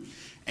courtroom,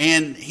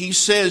 and he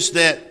says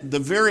that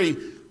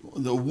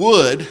the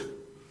wood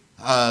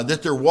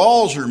that their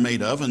walls are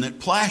made of and that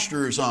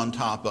plaster is on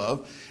top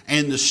of,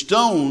 and the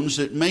stones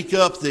that make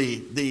up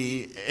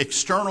the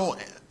external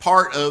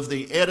part of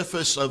the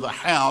edifice of a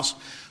house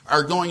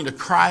are going to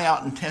cry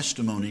out in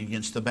testimony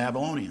against the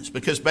Babylonians.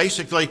 Because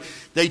basically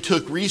they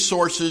took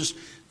resources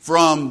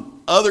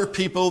from other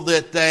people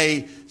that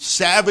they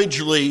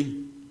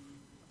savagely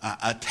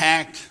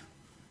attacked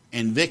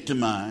and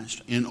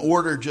victimized in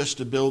order just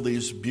to build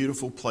these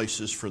beautiful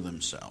places for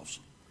themselves.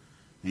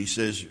 And he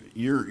says,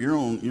 your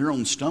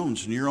own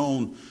stones and your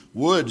own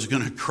wood is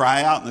going to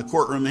cry out in the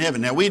courtroom of heaven.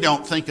 Now, we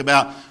don't think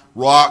about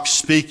rocks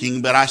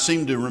speaking, but I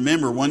seem to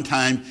remember one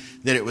time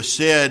that it was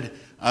said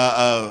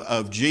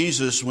of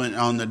Jesus when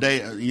on the day,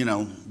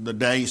 the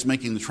day he's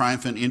making the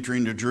triumphant entry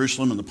into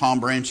Jerusalem, and the palm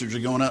branches are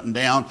going up and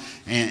down,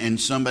 and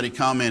somebody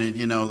commented,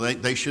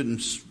 they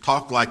shouldn't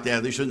talk like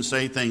that. They shouldn't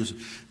say things.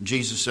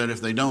 Jesus said,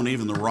 if they don't,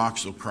 even the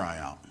rocks will cry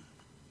out.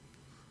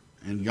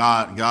 And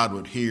God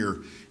would hear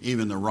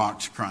even the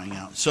rocks crying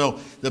out. So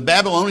the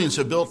Babylonians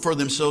have built for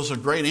themselves a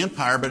great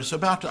empire, but it's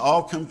about to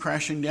all come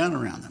crashing down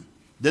around them.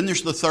 Then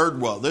there's the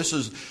third woe. This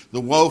is the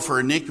woe for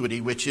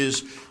iniquity, which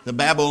is the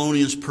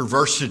Babylonians'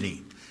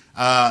 perversity.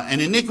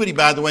 And iniquity,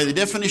 by the way, the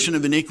definition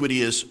of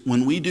iniquity is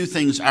when we do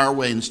things our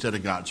way instead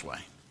of God's way.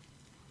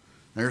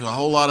 There's a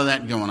whole lot of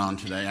that going on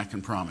today, I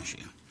can promise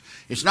you.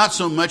 It's not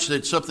so much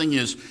that something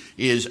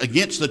is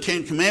against the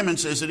Ten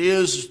Commandments as it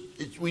is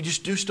we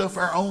just do stuff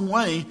our own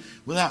way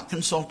without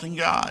consulting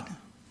God.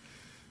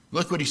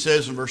 Look what he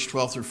says in verse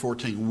 12 through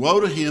 14. Woe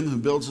to him who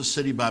builds a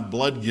city by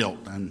blood guilt.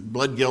 And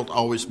blood guilt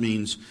always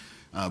means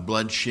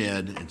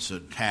bloodshed. It's an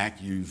attack.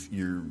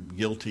 You're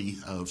guilty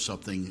of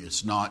something.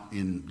 It's not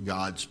in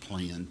God's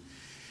plan.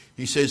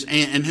 He says,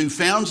 and who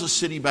founds a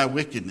city by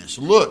wickedness.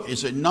 Look,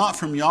 is it not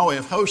from Yahweh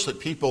of hosts that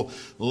people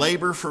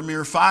labor for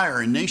mere fire,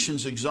 and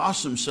nations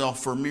exhaust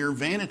themselves for mere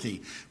vanity?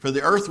 For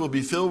the earth will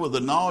be filled with the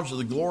knowledge of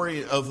the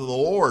glory of the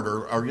Lord,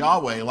 or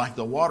Yahweh, like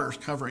the waters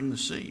covering the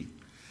sea.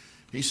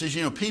 He says,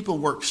 people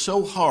work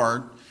so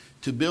hard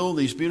to build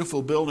these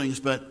beautiful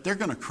buildings, but they're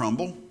going to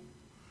crumble.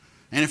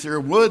 And if they're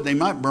wood, they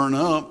might burn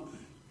up.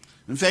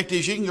 In fact,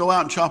 you can go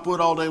out and chop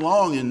wood all day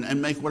long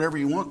and make whatever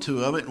you want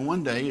to of it, and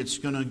one day it's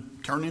going to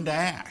turn into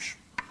ash.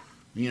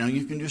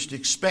 You can just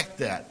expect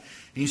that.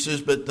 He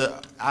says,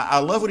 but I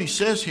love what he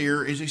says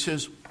here is he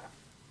says,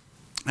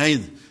 hey,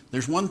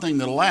 there's one thing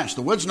that'll last.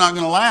 The wood's not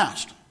going to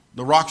last.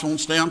 The rocks won't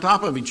stay on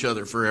top of each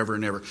other forever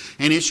and ever.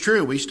 And it's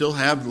true. We still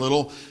have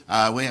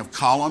we have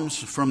columns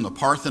from the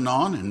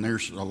Parthenon, and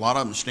there's a lot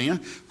of them stand.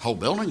 The whole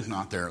building's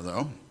not there,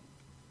 though.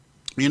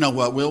 You know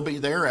what will be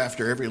there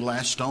after every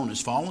last stone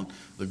is fallen?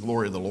 The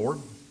glory of the Lord.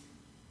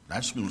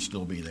 That's going to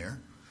still be there.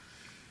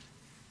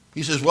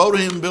 He says, woe to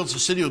him who builds a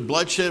city with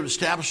bloodshed,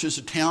 establishes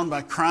a town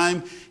by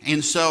crime.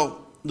 And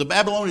so the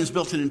Babylonians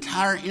built an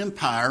entire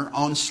empire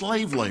on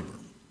slave labor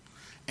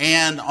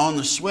and on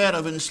the sweat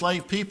of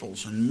enslaved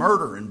peoples, and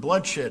murder and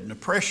bloodshed and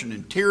oppression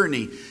and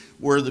tyranny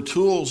were the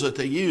tools that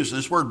they used. And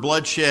this word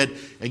bloodshed,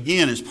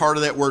 again, is part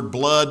of that word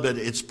blood, but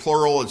it's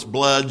plural, it's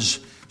bloods,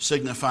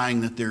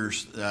 signifying that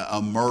there's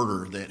a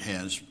murder that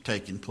has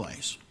taken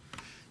place.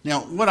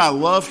 Now, what I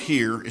love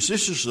here is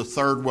this is the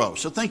third woe.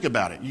 So think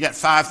about it. You got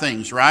 5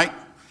 things, right?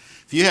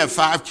 If you have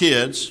 5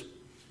 kids,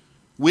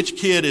 which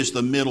kid is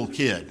the middle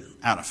kid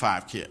out of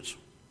 5 kids?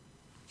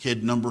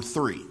 Kid number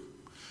 3.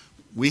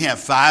 We have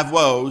 5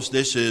 woes.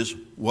 This is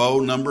woe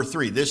number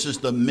 3. This is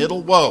the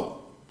middle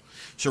woe.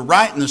 So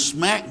right in the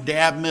smack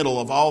dab middle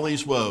of all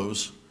these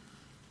woes,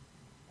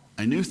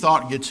 a new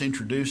thought gets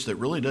introduced that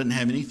really doesn't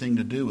have anything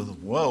to do with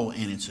woe,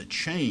 and it's a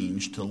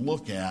change to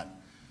look at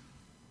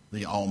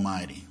the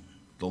Almighty,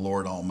 the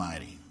Lord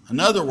Almighty. In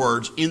other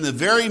words, in the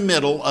very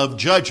middle of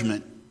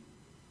judgment,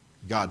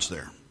 God's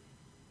there.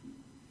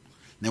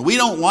 Now, we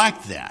don't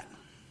like that.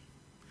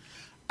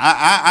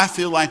 I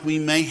feel like we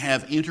may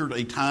have entered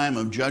a time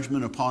of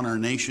judgment upon our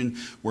nation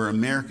where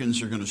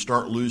Americans are going to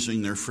start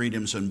losing their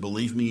freedoms, and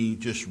believe me,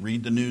 just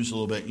read the news a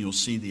little bit and you'll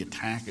see the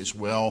attack is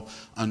well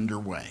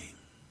underway.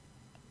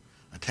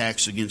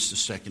 Attacks against the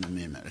Second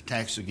Amendment,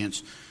 attacks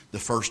against the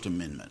First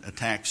Amendment,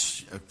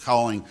 attacks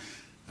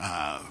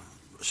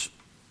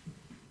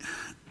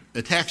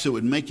attacks that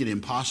would make it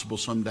impossible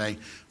someday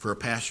for a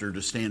pastor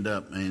to stand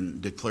up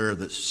and declare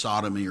that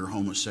sodomy or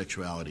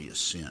homosexuality is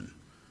sin.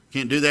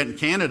 Can't do that in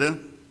Canada.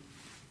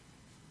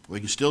 We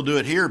can still do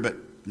it here, but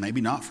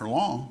maybe not for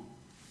long.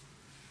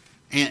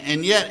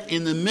 And yet,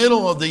 in the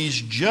middle of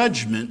these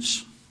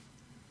judgments,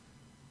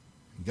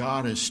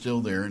 God is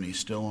still there and He's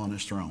still on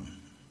His throne.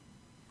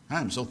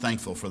 I'm so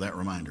thankful for that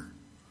reminder.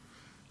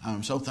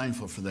 I'm so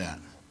thankful for that.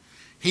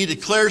 He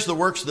declares the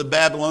works of the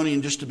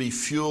Babylonian just to be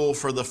fuel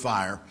for the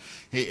fire.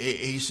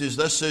 He says,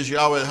 thus says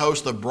Yahweh of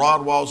hosts, the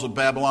broad walls of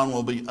Babylon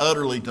will be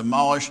utterly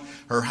demolished.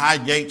 Her high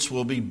gates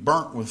will be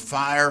burnt with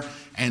fire,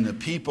 and the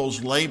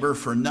peoples labor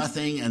for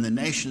nothing, and the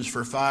nations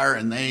for fire,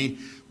 and they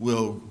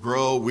will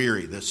grow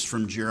weary. That's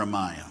from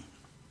Jeremiah.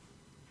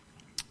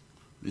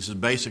 This is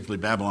basically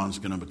Babylon's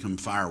going to become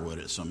firewood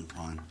at some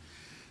time.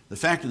 The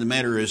fact of the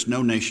matter is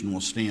no nation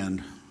will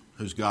stand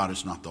whose God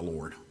is not the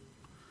Lord.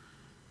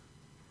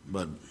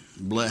 But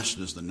blessed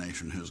is the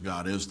nation whose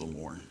God is the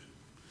Lord.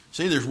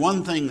 See, there's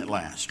one thing that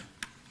lasts.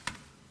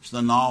 It's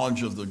the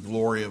knowledge of the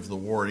glory of the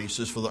Lord. He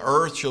says, for the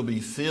earth shall be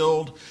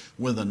filled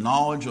with the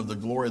knowledge of the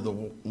glory of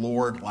the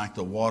Lord like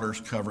the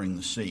waters covering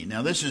the sea.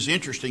 Now, this is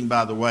interesting,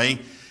 by the way.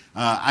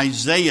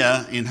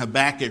 Isaiah and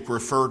Habakkuk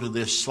refer to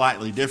this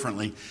slightly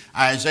differently.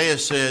 Isaiah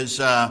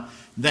says,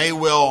 they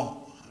will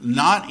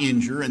not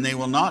injure and they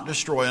will not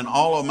destroy on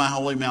all of my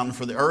holy mountain,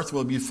 for the earth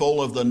will be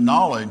full of the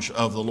knowledge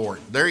of the Lord.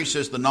 There he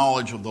says the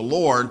knowledge of the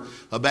Lord.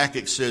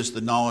 Habakkuk says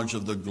the knowledge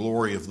of the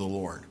glory of the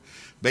Lord.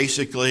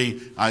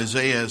 Basically,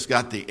 Isaiah has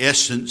got the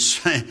essence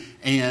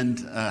and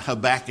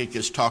Habakkuk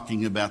is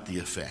talking about the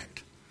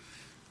effect.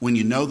 When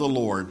you know the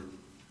Lord,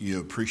 you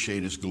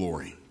appreciate His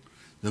glory.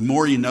 The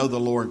more you know the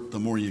Lord, the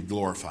more you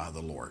glorify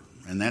the Lord.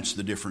 And that's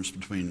the difference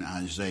between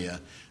Isaiah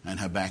and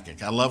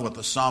Habakkuk. I love what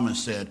the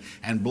psalmist said.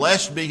 And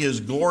blessed be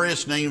His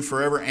glorious name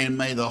forever, and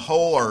may the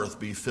whole earth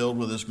be filled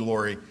with His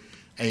glory.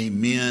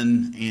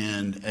 Amen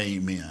and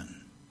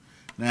amen.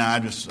 Now,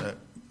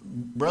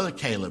 Brother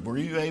Caleb, were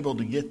you able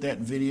to get that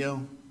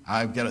video?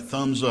 I've got a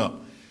thumbs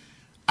up.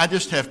 I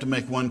just have to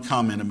make one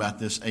comment about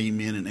this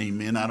amen and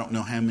amen. I don't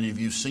know how many of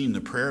you have seen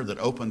the prayer that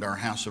opened our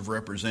House of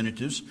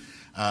Representatives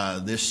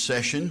this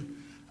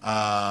session.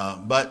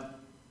 But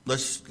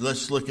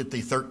let's look at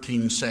the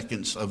 13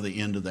 seconds of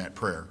the end of that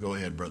prayer. Go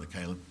ahead, Brother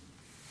Caleb.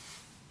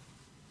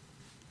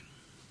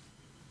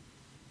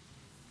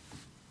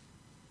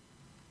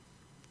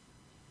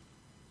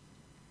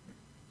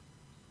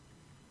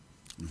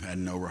 We've had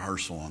no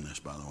rehearsal on this,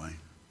 by the way.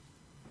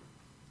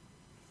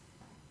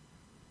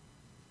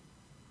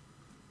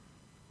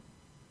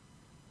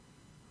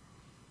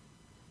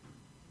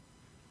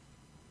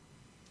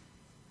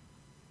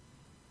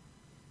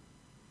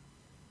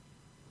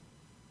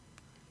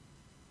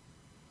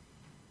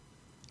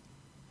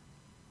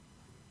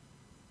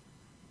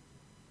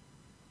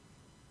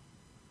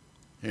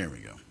 Here we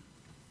go.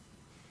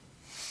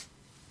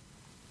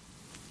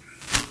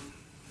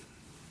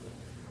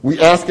 We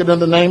ask it in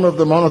the name of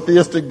the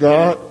monotheistic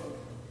God,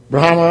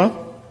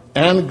 Brahma,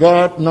 and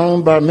God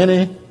known by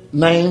many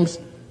names,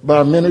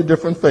 by many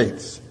different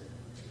faiths.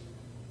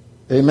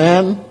 A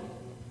man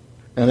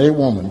and a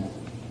woman.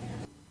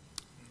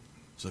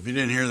 So if you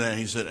didn't hear that,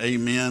 he said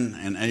amen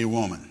and a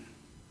woman.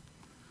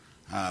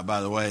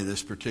 By the way,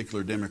 this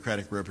particular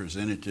Democratic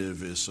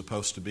representative is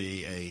supposed to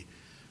be a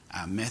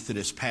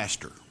Methodist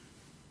pastor.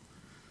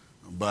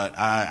 But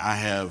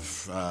I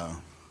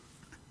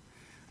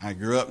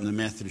grew up in the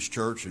Methodist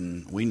church,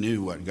 and we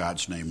knew what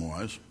God's name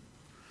was.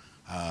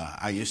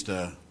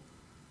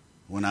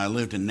 When I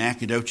lived in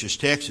Nacogdoches,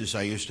 Texas,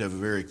 I used to have a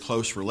very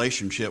close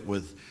relationship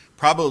with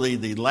probably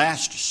the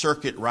last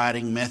circuit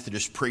riding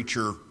Methodist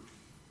preacher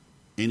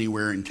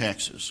anywhere in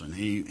Texas. And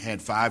he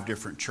had 5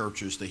 different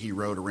churches that he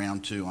rode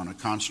around to on a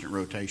constant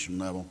rotation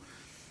level.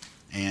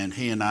 And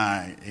he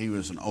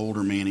was an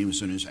older man, he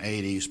was in his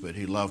 80s, but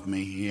he loved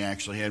me. He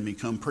actually had me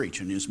come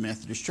preach in his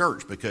Methodist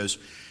church because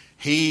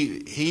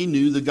he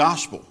knew the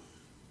gospel.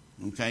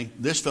 Okay?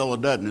 This fellow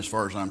doesn't, as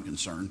far as I'm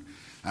concerned,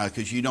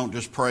 because you don't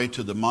just pray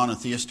to the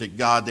monotheistic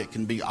God that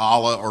can be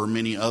Allah or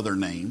many other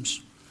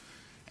names.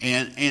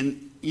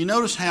 And you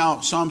notice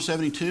how Psalm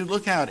 72,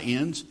 look how it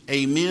ends,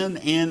 amen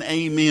and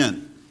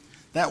amen.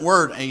 That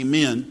word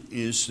amen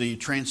is the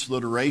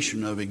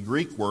transliteration of a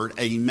Greek word,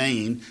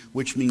 amen,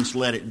 which means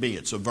let it be.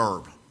 It's a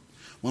verb.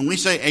 When we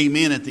say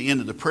amen at the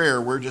end of the prayer,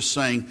 we're just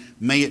saying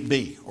may it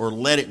be or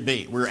let it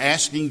be. We're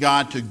asking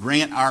God to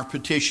grant our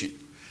petition.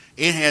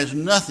 It has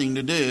nothing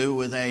to do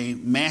with a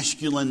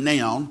masculine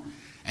noun.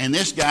 And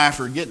this guy,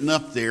 for getting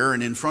up there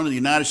and in front of the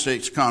United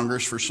States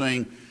Congress for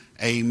saying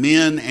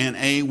amen and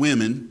a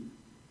women,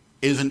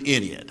 is an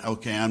idiot.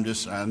 Okay, I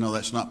know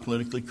that's not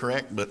politically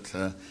correct, but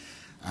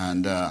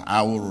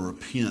I will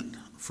repent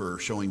for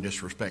showing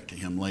disrespect to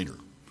him later.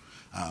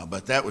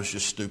 But that was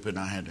just stupid, and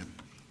I had to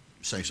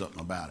say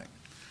something about it.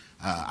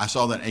 I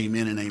saw that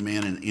amen,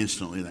 and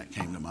instantly that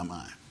came to my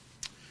mind.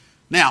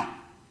 Now,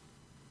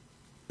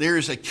 there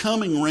is a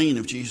coming reign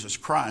of Jesus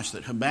Christ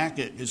that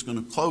Habakkuk is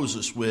going to close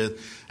us with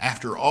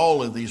after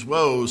all of these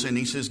woes. And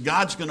he says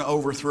God's going to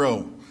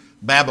overthrow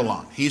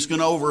Babylon. He's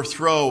going to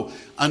overthrow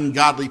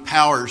ungodly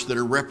powers that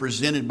are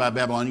represented by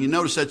Babylon. You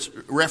notice that's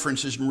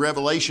references in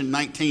Revelation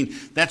 19.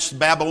 That's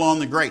Babylon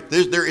the Great.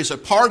 There is a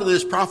part of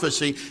this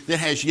prophecy that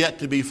has yet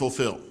to be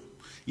fulfilled.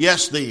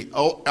 Yes,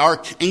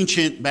 our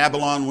ancient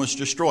Babylon was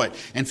destroyed.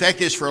 In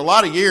fact, for a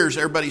lot of years,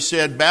 everybody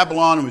said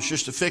Babylon was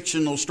just a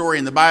fictional story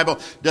in the Bible,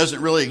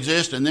 doesn't really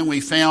exist. And then we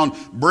found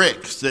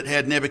bricks that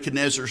had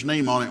Nebuchadnezzar's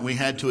name on it. And we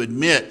had to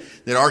admit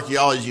that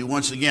archaeology,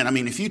 once again,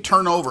 if you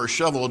turn over a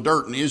shovel of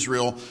dirt in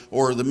Israel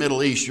or the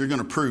Middle East, you're going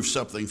to prove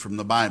something from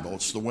the Bible.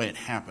 It's the way it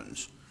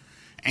happens.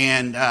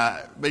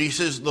 But he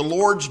says, the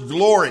Lord's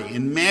glory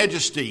and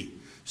majesty,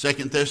 2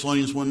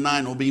 Thessalonians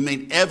 1:9, will be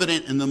made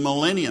evident in the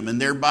millennium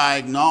and thereby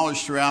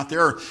acknowledged throughout the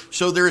earth.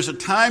 So there is a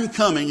time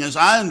coming, as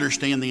I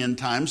understand the end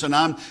times, and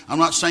I'm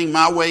not saying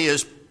my way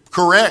is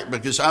correct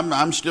because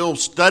I'm still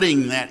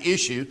studying that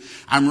issue.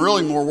 I'm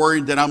really more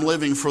worried that I'm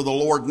living for the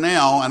Lord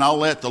now, and I'll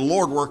let the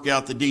Lord work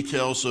out the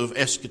details of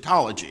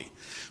eschatology.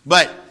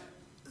 But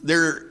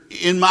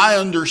in my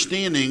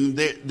understanding,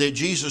 that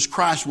Jesus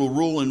Christ will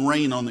rule and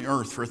reign on the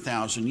earth for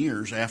 1,000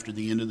 years after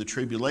the end of the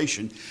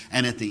tribulation.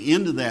 And at the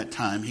end of that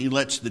time, he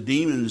lets the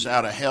demons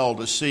out of hell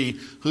to see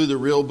who the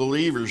real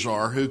believers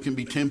are, who can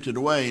be tempted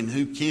away and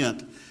who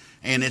can't.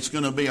 And it's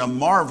going to be a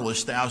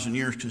marvelous 1,000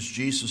 years because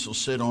Jesus will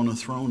sit on a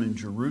throne in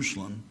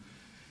Jerusalem.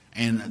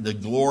 And the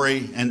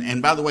glory,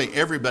 and by the way,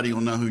 everybody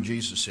will know who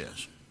Jesus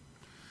is.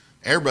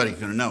 Everybody's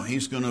going to know.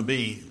 He's going to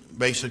be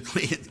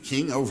basically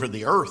king over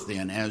the earth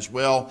then as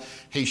well.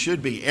 He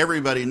should be.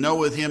 Everybody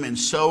knoweth him, and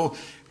so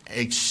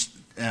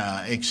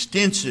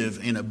extensive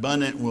and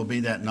abundant will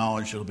be that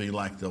knowledge. It'll be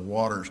like the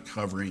waters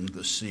covering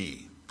the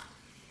sea.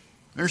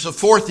 There's a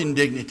fourth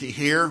indignity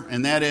here,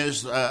 and that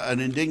is an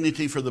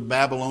indignity for the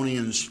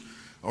Babylonians,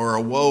 or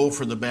a woe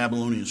for the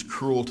Babylonians'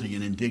 cruelty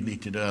and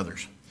indignity to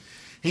others.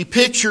 He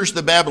pictures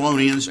the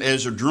Babylonians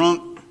as a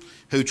drunk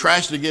who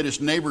tries to get his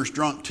neighbors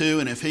drunk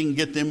too, and if he can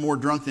get them more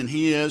drunk than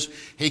he is,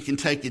 he can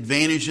take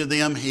advantage of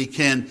them. He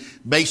can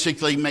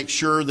basically make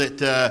sure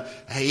that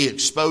he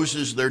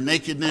exposes their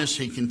nakedness.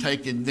 He can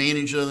take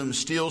advantage of them,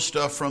 steal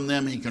stuff from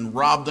them. He can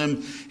rob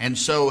them. And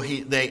so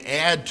they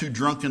add to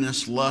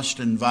drunkenness, lust,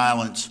 and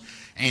violence.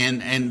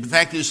 And in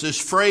fact, there's this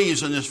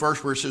phrase in this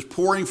verse where it says,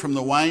 pouring from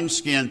the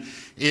wineskin.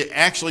 It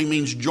actually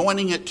means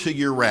joining it to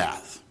your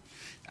wrath.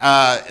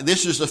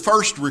 This is the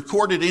first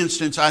recorded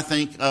instance, I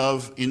think,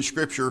 in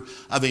Scripture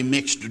of a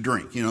mixed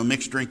drink.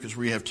 Mixed drink is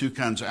where you have two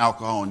kinds of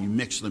alcohol and you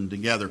mix them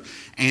together.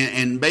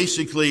 And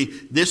basically,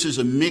 this is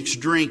a mixed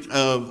drink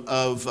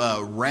of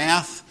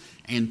wrath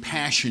and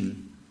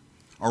passion,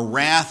 or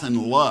wrath and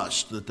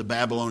lust that the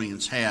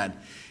Babylonians had.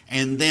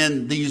 And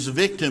then these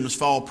victims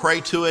fall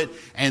prey to it,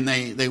 and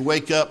they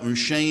wake up in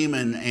shame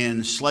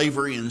and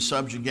slavery and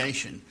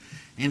subjugation.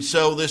 And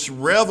so this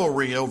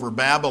revelry over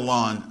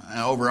Babylon,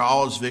 over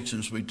all its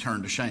victims, we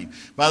turned to shame.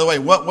 By the way,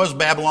 what was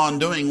Babylon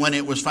doing when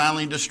it was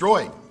finally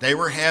destroyed? They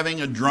were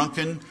having a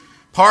drunken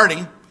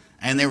party,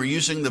 and they were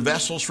using the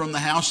vessels from the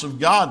house of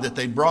God that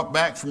they brought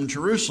back from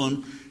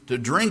Jerusalem to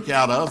drink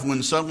out of,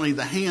 when suddenly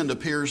the hand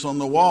appears on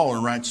the wall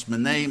and writes,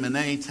 Mene,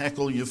 Mene,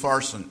 Tekel,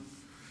 Upharsin.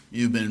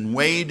 You've been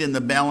weighed in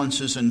the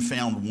balances and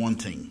found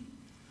wanting.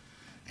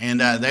 And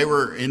they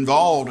were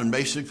involved in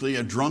basically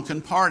a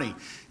drunken party.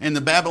 And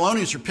the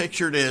Babylonians are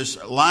pictured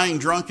as lying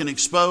drunk and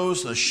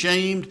exposed,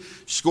 ashamed,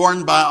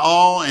 scorned by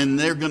all, and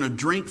they're going to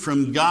drink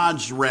from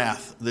God's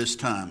wrath this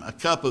time, a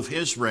cup of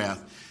his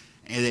wrath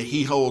that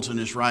he holds in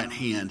his right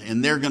hand.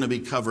 And they're going to be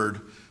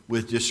covered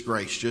with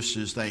disgrace, just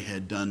as they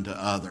had done to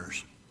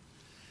others.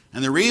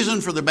 And the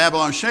reason for the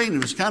Babylon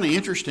shame is kind of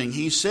interesting.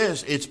 He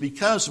says it's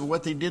because of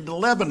what they did to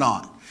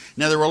Lebanon.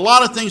 Now, there were a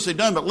lot of things they'd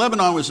done, but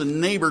Lebanon was a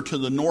neighbor to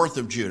the north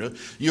of Judah.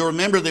 You'll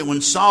remember that when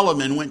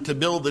Solomon went to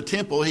build the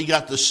temple, he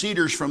got the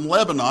cedars from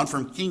Lebanon,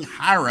 from King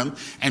Hiram,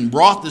 and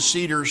brought the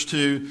cedars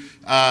to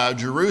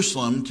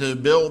Jerusalem to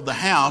build the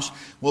house.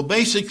 Well,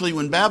 basically,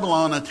 when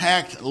Babylon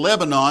attacked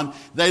Lebanon,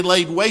 they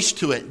laid waste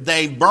to it.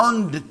 They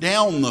burned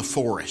down the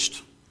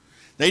forest.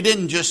 They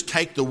didn't just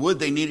take the wood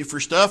they needed for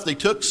stuff. They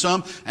took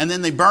some and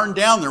then they burned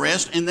down the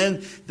rest. And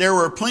then there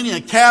were plenty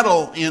of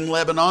cattle in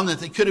Lebanon that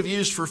they could have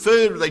used for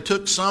food. They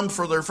took some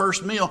for their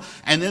first meal,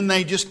 and then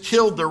they just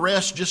killed the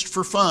rest just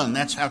for fun.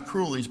 That's how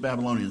cruel these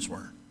Babylonians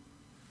were.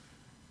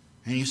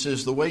 And he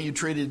says, the way you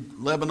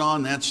treated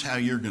Lebanon, that's how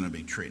you're going to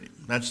be treated.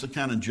 That's the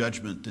kind of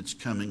judgment that's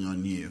coming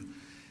on you.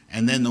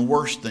 And then the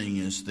worst thing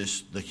is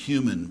the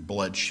human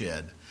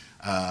bloodshed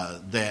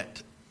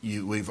that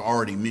we've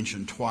already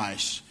mentioned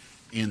twice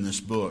in this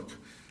book.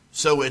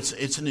 So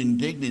it's an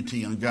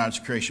indignity on God's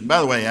creation.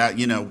 By the way,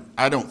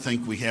 I don't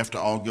think we have to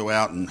all go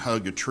out and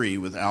hug a tree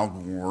with Al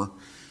Gore,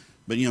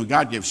 but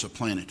God gives us a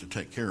planet to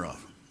take care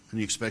of, and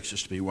he expects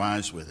us to be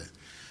wise with it.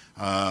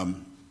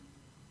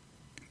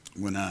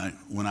 When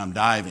I'm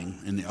diving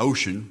in the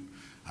ocean,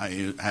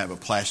 I have a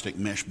plastic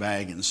mesh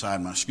bag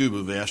inside my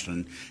scuba vest,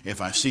 and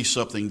if I see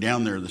something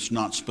down there that's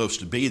not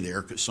supposed to be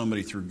there because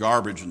somebody threw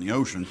garbage in the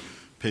ocean,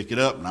 pick it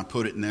up and I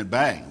put it in that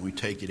bag. We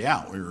take it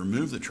out. We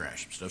remove the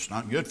trash. Stuff's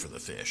not good for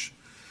the fish.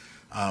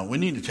 We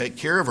need to take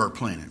care of our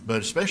planet,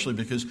 but especially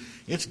because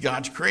it's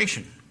God's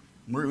creation.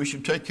 We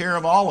should take care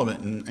of all of it,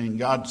 and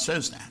God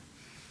says that.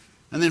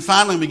 And then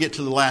finally we get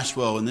to the last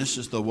woe, and this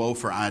is the woe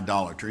for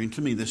idolatry. And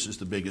to me, this is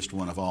the biggest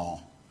one of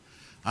all.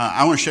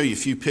 I want to show you a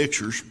few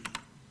pictures.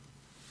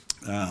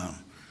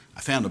 I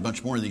found a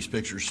bunch more of these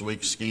pictures so we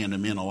can scan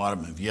them in. A lot of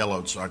them have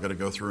yellowed, so I've got to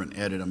go through and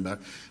edit them. But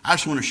I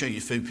just want to show you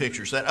a few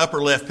pictures. That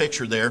upper left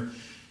picture there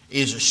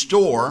is a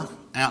store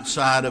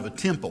outside of a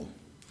temple.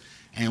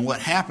 And what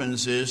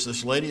happens is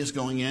this lady is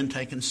going in,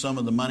 taking some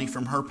of the money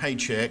from her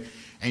paycheck,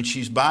 and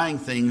she's buying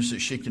things that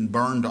she can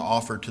burn to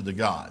offer to the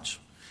gods.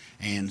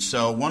 And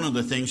so one of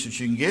the things that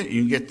you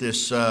can get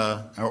this,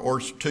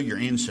 or to your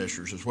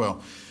ancestors as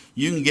well,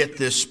 you can get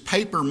this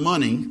paper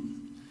money.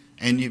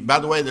 And by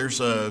the way, there's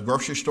a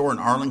grocery store in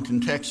Arlington,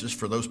 Texas,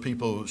 for those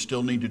people who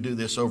still need to do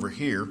this over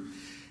here.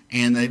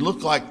 And they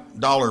look like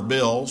dollar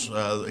bills,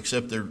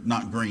 except they're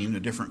not green, a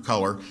different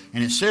color.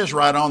 And it says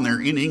right on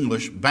there in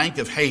English, Bank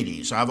of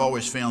Hades. I've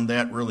always found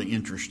that really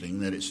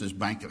interesting, that it says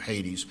Bank of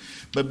Hades.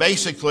 But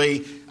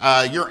basically,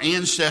 your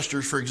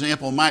ancestors, for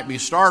example, might be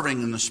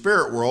starving in the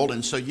spirit world.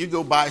 And so you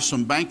go buy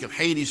some Bank of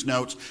Hades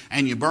notes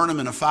and you burn them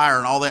in a fire,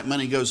 and all that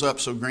money goes up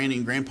so Granny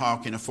and Grandpa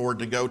can afford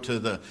to go to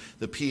the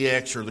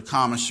PX or the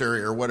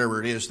commissary or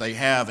whatever it is they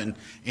have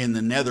in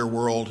the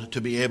netherworld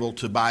to be able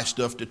to buy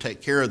stuff to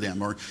take care of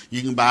them. Or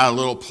you can buy a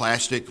little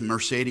plastic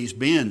Mercedes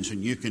Benz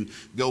and you can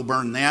go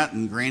burn that,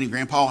 and Granny and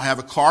Grandpa will have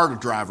a car to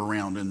drive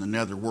around in the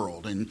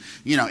netherworld. And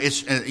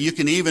it's you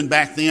can even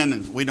back then,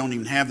 and we don't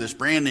even have this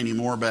brand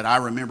anymore, but I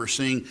remember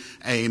seeing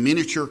a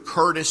miniature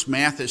Curtis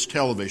Mathis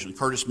television.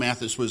 Curtis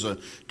Mathis was a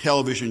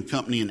television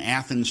company in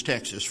Athens,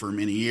 Texas for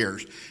many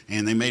years,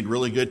 and they made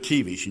really good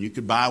TVs. And you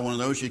could buy one of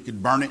those, you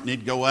could burn it, and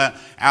it'd go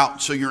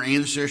out so your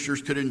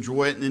ancestors could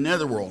enjoy it in the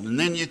netherworld. And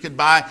then you could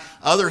buy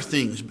other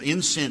things,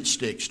 incense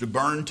sticks to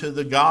burn to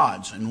the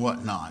gods and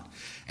whatnot.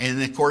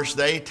 And of course,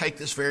 they take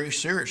this very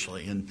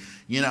seriously. And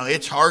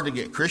it's hard to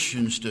get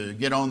Christians to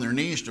get on their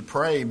knees to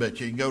pray, but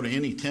you go to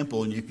any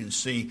temple and you can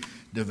see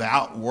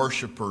devout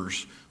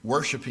worshipers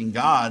worshiping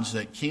gods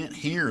that can't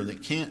hear,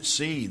 that can't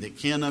see, that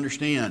can't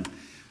understand.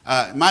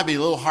 It might be a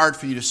little hard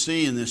for you to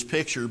see in this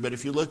picture, but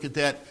if you look at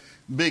that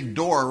big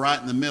door right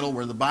in the middle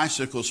where the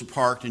bicycles are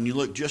parked, and you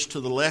look just to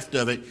the left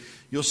of it,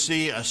 you'll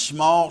see a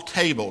small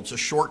table. It's a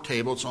short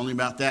table. It's only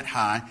about that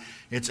high.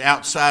 It's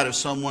outside of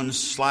someone's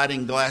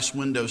sliding glass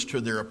windows to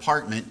their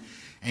apartment.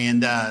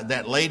 And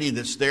that lady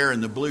that's there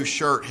in the blue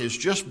shirt has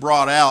just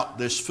brought out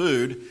this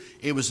food.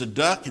 It was a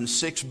duck and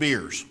 6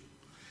 beers.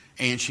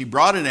 And she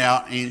brought it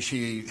out, and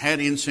she had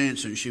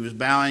incense, and she was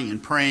bowing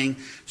and praying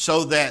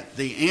so that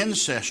the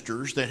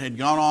ancestors that had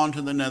gone on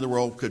to the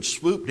netherworld could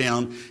swoop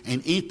down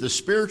and eat the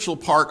spiritual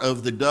part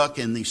of the duck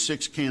and the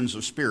 6 cans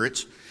of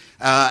spirits.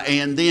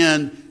 And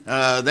then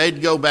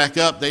they'd go back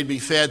up, they'd be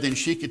fed, then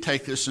she could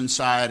take this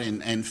inside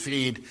and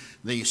feed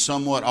the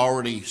somewhat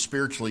already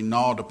spiritually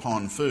gnawed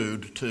upon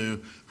food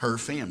to her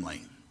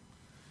family.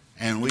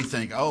 And we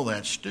think, oh,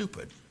 that's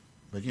stupid.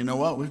 But you know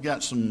what? We've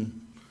got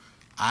some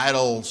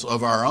idols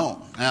of our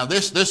own. Now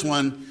this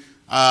one,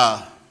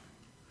 how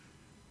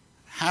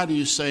do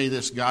you say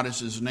this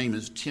goddess's name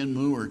is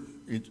Tianmu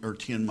or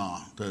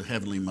Tianma, the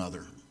Heavenly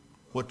Mother?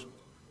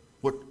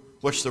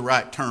 What's the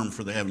right term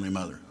for the Heavenly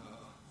Mother?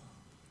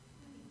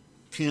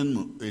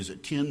 Tianmu. Is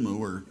it Tianmu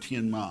or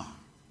Tianma?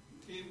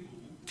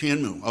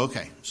 Tianmu.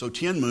 Okay, so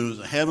Tianmu is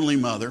a Heavenly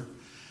Mother.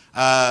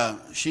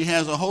 She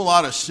has a whole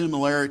lot of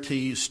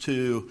similarities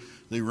to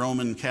the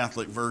Roman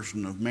Catholic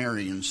version of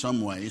Mary in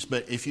some ways.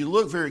 But if you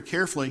look very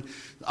carefully,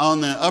 on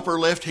the upper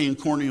left-hand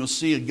corner, you'll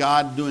see a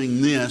God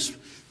doing this.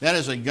 That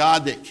is a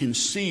God that can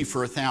see for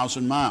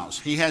 1,000 miles.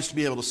 He has to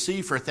be able to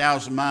see for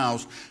 1,000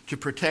 miles to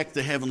protect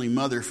the Heavenly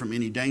Mother from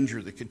any danger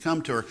that could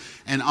come to her.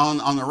 And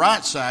on the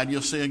right side,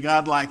 you'll see a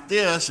God like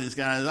this. He's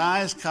got his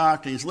eyes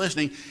cocked and he's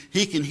listening.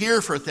 He can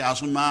hear for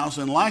 1,000 miles,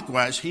 and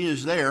likewise, he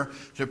is there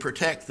to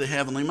protect the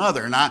Heavenly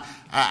Mother. And I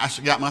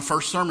got my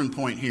first sermon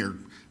point here.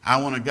 I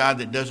want a God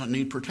that doesn't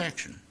need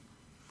protection.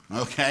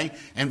 Okay?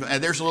 And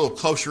there's a little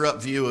closer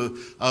up view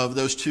of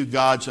those two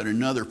gods at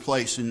another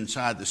place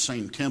inside the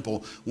same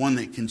temple. One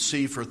that can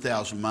see for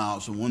 1,000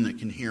 miles and one that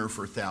can hear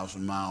for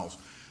 1,000 miles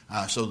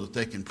so that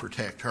they can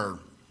protect her.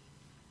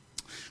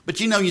 But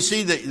you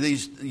see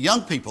these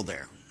young people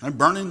there. They're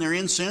burning their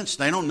incense.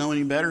 They don't know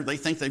any better. They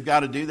think they've got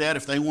to do that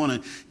if they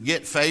want to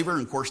get favor.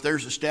 And of course,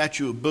 there's a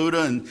statue of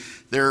Buddha, and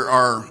there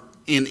are,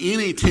 in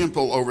any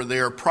temple over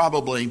there,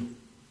 probably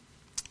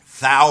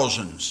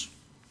thousands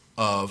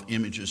of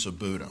images of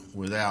Buddha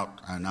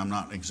and I'm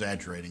not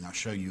exaggerating, I'll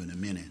show you in a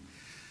minute.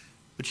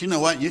 But you know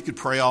what? You could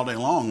pray all day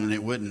long and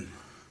it wouldn't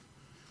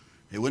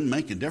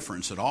make a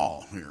difference at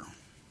all here.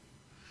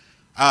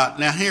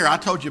 Now here, I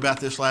told you about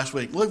this last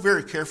week. Look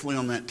very carefully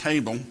on that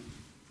table.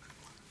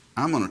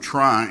 I'm going to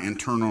try and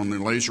turn on the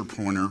laser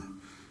pointer,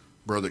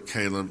 Brother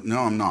Caleb. No,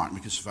 I'm not,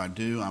 because if I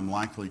do, I'm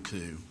likely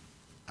to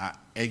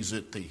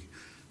exit the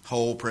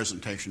whole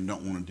presentation.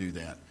 Don't want to do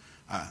that.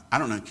 I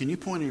don't know, can you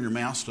point in your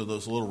mouse to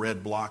those little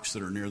red blocks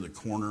that are near the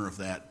corner of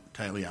that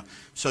table? Yeah.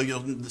 So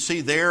you'll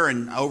see there,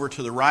 and over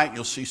to the right,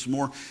 you'll see some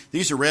more.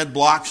 These are red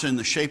blocks in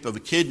the shape of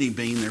a kidney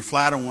bean. They're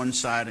flat on one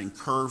side and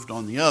curved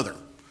on the other.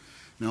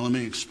 Now let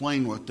me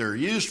explain what they're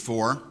used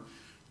for.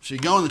 So you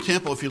go in the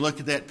temple, if you look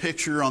at that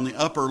picture on the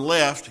upper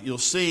left, you'll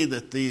see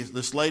that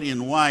this lady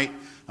in white,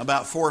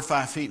 about 4 or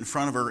 5 feet in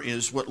front of her,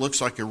 is what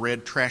looks like a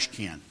red trash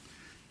can.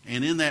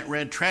 And in that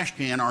red trash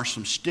can are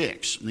some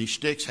sticks. And these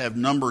sticks have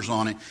numbers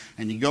on it.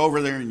 And you go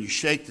over there and you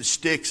shake the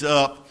sticks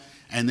up.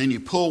 And then you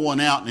pull one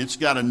out and it's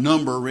got a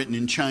number written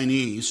in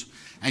Chinese.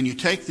 And you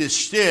take this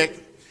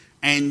stick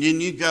and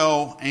then you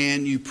go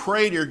and you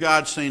pray to your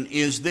God saying,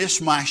 is this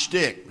my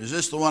stick? Is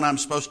this the one I'm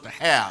supposed to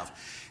have?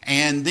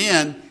 And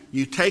then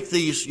you take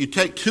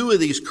 2 of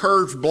these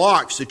curved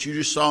blocks that you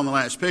just saw in the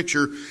last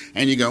picture.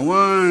 And you go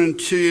 1,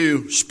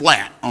 2,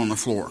 splat on the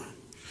floor.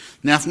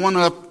 Now if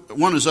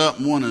one is up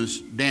and one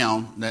is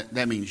down,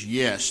 that means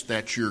yes,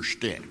 that's your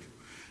stick.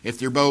 If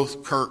they're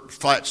both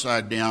flat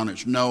side down,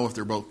 it's no. If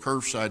they're both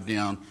curved side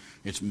down,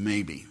 it's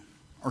maybe.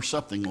 Or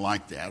something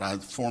like that. The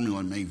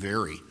formula may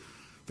vary.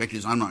 In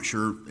fact, I'm not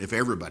sure if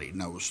everybody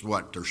knows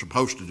what they're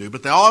supposed to do,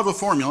 but they all have a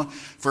formula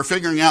for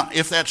figuring out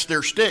if that's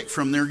their stick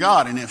from their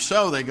God. And if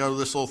so, they go to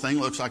this little thing,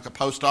 looks like a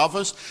post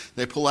office.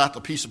 They pull out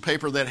the piece of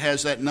paper that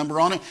has that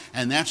number on it,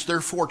 and that's their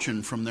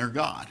fortune from their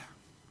God.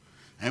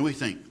 And we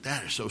think,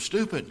 that is so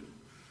stupid.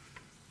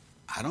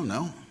 I don't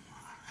know.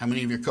 How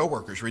many of your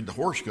coworkers read the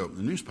horoscope in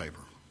the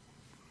newspaper?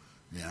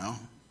 You know,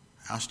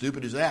 how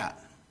stupid is that?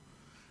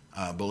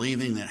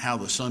 Believing that how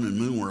the sun and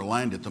moon were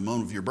aligned at the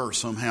moment of your birth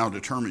somehow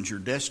determines your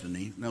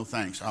destiny. No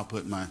thanks. I'll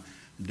put my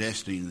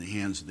destiny in the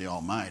hands of the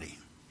Almighty.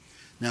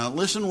 Now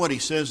listen to what he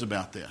says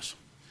about this.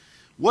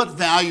 What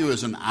value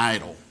is an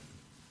idol?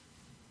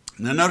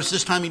 Now notice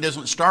this time he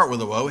doesn't start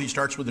with a woe. He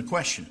starts with a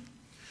question.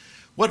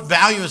 What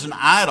value is an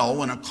idol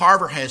when a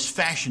carver has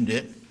fashioned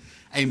it,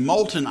 a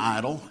molten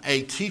idol,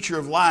 a teacher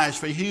of lies?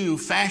 For he who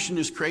fashioned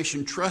his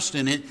creation trusts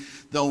in it,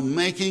 though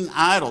making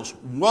idols.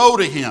 Woe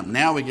to him,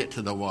 now we get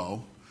to the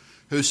woe,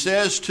 who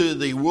says to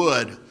the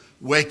wood,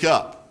 wake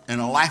up, and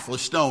a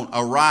lifeless stone,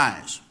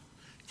 arise.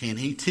 Can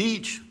he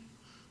teach?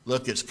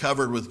 Look, it's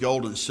covered with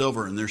gold and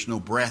silver, and there's no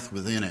breath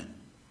within it.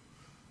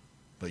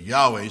 But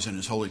Yahweh's in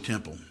his holy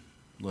temple.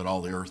 Let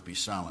all the earth be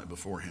silent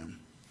before him.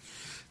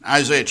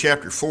 Isaiah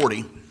chapter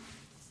 40.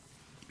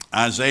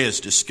 Isaiah is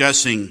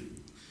discussing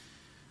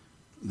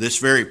this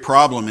very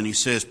problem, and he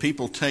says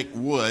people take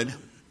wood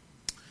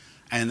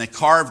and they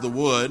carve the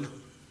wood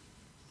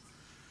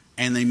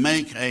and they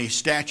make a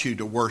statue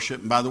to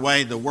worship. And by the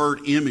way, the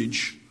word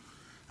image,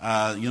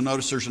 you'll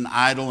notice there's an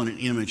idol and an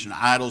image. And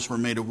idols were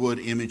made of wood.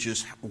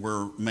 Images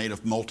were made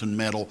of molten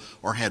metal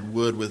or had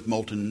wood with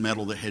molten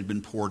metal that had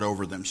been poured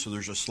over them. So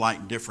there's a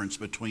slight difference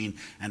between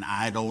an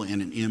idol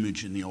and an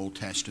image in the Old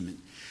Testament.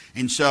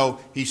 And so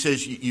he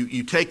says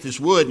you take this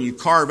wood and you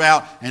carve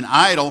out an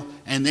idol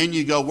and then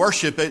you go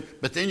worship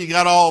it, but then you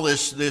got all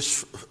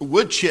this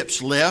wood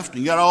chips left,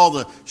 and you got all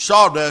the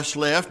sawdust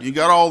left, and you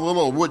got all the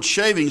little wood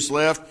shavings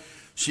left,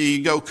 so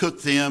you go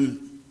cook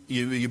them,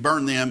 you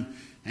burn them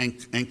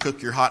and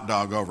cook your hot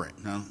dog over it.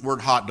 Now, the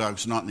word hot dog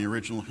is not in the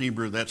original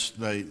Hebrew, that's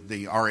the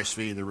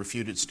RSV, the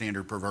Refuted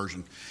Standard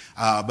Perversion.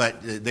 But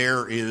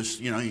there is,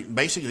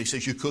 basically he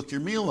says you cook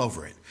your meal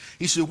over it.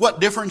 He said, what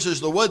difference is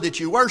the wood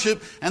that you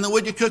worship and the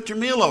wood you cooked your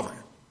meal over?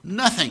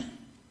 Nothing.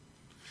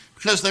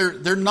 Because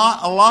they're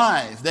not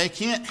alive. They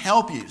can't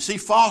help you. See,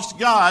 false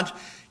gods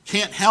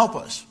can't help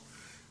us.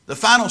 The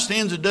final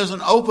stanza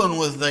doesn't open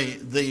with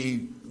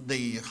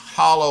the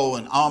hollow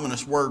and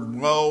ominous word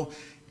woe.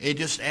 It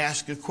just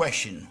asks a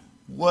question.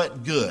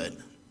 What good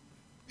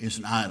is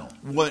an idol?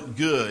 What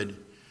good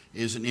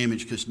is an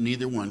image? Because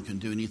neither one can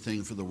do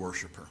anything for the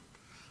worshiper.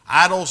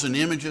 Idols and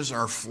images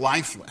are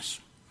lifeless.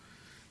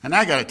 And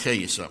I got to tell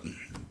you something.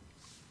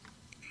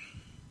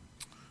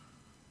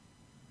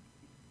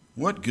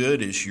 What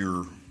good is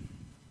your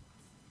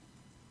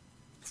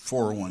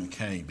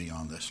 401k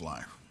beyond this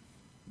life?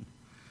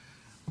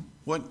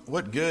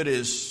 What good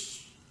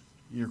is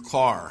your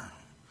car?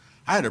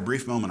 I had a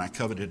brief moment I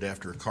coveted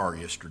after a car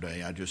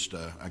yesterday.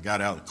 I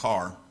got out of the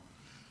car.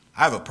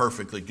 I have a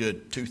perfectly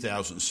good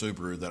 2000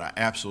 Subaru that I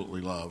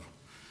absolutely love.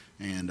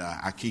 And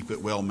I keep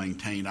it well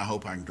maintained. I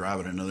hope I can drive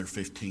it another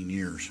 15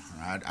 years.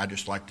 I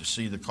just like to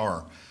see the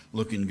car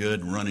looking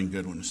good and running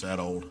good when it's that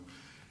old.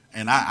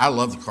 And I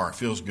love the car. It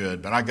feels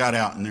good. But I got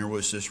out and there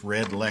was this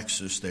red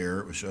Lexus there.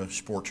 It was a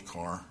sports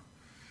car.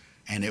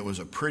 And it was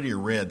a prettier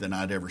red than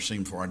I'd ever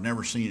seen before. I'd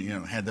never seen it,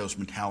 it had those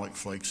metallic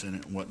flakes in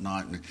it and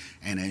whatnot.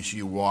 And as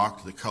you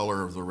walked, the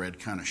color of the red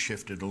kind of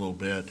shifted a little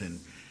bit.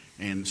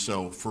 And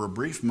so for a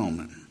brief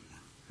moment,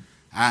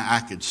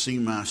 I could see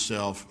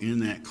myself in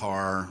that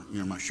car,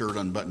 my shirt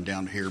unbuttoned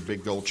down to here,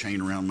 big gold chain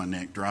around my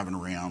neck, driving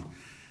around.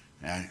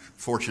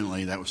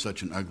 Fortunately, that was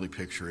such an ugly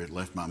picture, it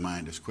left my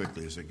mind as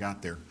quickly as it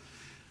got there.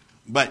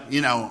 But,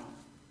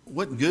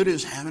 what good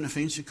is having a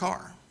fancy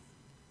car?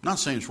 I'm not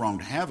saying it's wrong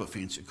to have a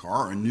fancy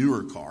car or a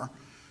newer car,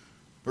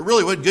 but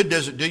really what good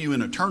does it do you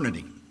in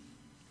eternity?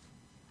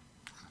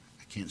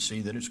 I can't see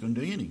that it's going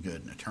to do you any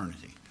good in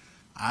eternity.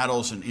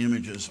 Idols and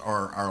images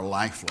are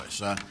lifeless.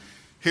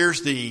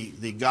 Here's the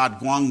god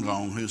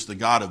Guangdong, who's the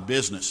god of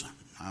business.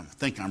 I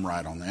think I'm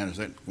right on that. Is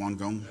that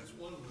Guangdong? That's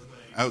one of the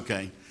names.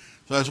 Okay.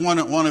 So that's one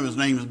of his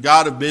names,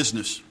 God of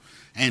business.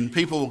 And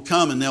people will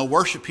come and they'll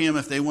worship him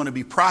if they want to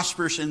be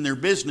prosperous in their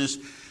business.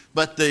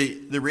 But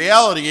the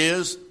reality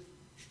is,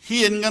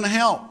 he isn't going to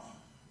help.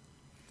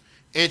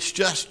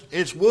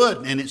 It's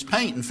wood and it's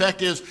paint. In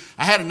fact,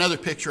 I had another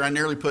picture I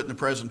nearly put in the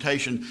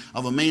presentation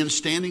of a man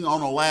standing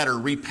on a ladder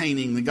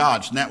repainting the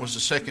gods. And that was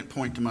the second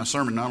point to my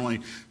sermon. Not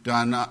only do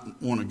I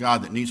not want a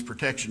God that needs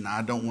protection,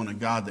 I don't want a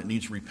God that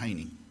needs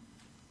repainting.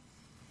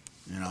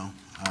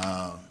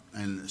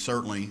 And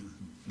certainly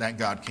that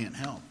God can't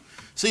help.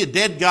 See, a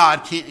dead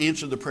God can't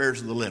answer the prayers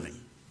of the living.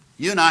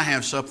 You and I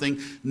have something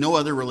no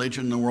other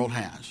religion in the world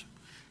has.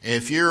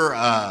 If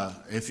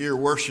you're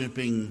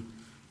worshiping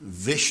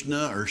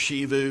Vishnu or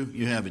Shiva,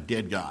 you have a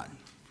dead God.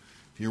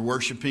 If you're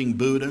worshiping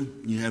Buddha,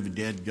 you have a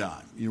dead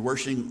God. You're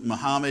worshiping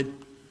Muhammad,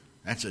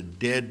 that's a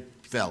dead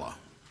fella.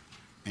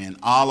 And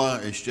Allah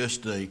is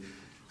just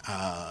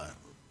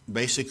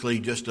basically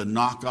just a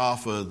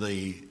knockoff of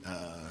the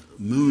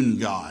moon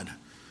god.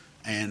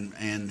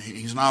 And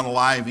he's not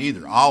alive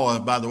either. Allah,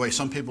 by the way,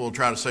 some people will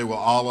try to say, well,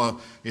 Allah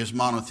is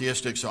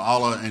monotheistic, so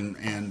Allah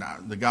and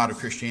the God of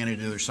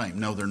Christianity are the same.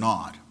 No, they're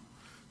not.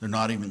 They're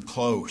not even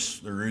close.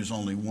 There is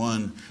only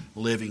one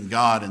living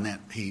God, and that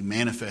he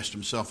manifests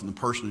himself in the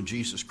person of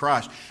Jesus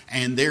Christ.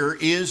 And there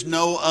is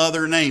no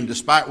other name,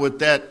 despite what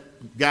that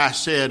guy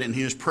said in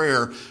his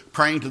prayer,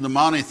 praying to the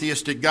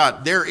monotheistic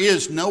God. There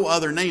is no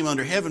other name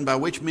under heaven by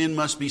which men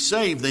must be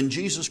saved than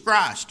Jesus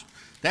Christ.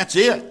 That's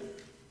it.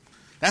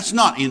 That's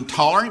not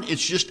intolerant.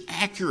 It's just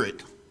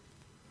accurate.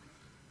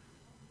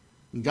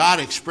 God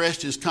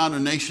expressed his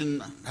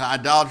condemnation to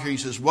idolatry. He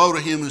says, woe to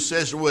him who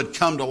says to wood,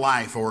 come to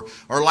life, or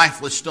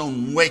lifeless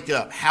stone, wake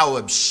up. How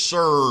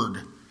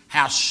absurd,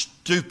 how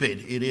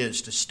stupid it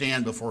is to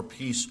stand before a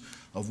piece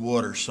of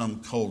wood or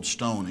some cold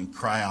stone and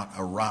cry out,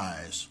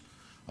 arise,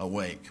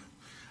 awake.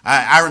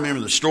 I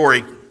remember the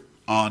story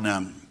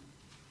on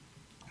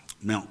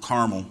Mount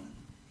Carmel,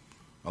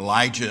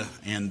 Elijah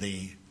and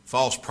the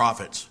false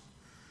prophets.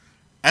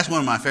 That's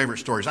one of my favorite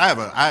stories. I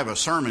have a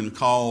sermon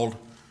called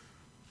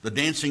The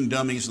Dancing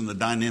Dummies and the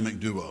Dynamic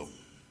Duo.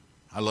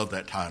 I love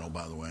that title,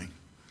 by the way.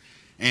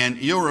 And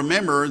you'll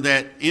remember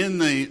that in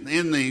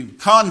the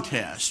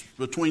contest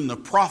between the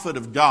prophet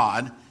of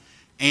God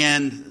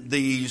and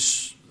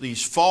these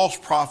false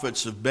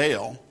prophets of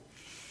Baal,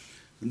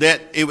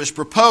 that it was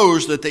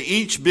proposed that they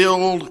each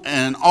build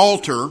an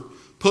altar,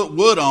 put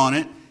wood on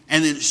it,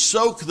 and then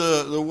soak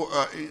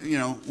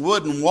the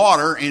wood and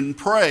water and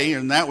pray.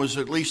 And that was,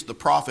 at least the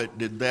prophet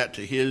did that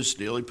to his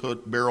deal. He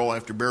put barrel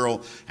after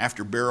barrel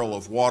after barrel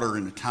of water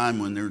in a time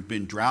when there had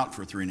been drought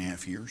for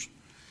 3.5 years.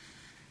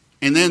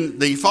 And then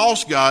the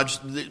false gods,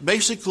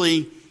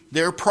 basically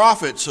their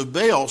prophets of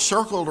Baal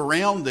circled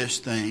around this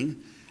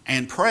thing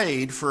and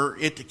prayed for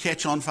it to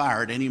catch on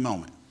fire at any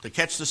moment, to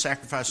catch the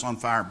sacrifice on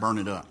fire, burn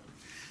it up.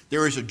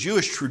 There is a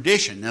Jewish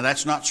tradition, now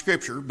that's not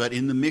scripture, but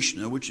in the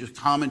Mishnah, which is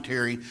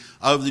commentary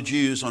of the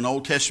Jews on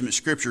Old Testament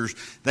scriptures,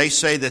 they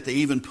say that they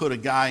even put a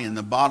guy in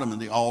the bottom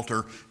of the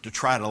altar to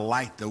try to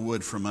light the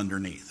wood from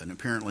underneath. And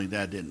apparently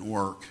that didn't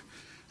work.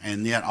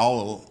 And yet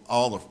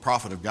all the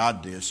prophet of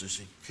God does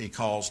is he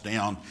calls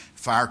down,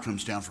 fire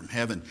comes down from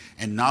heaven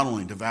and not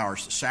only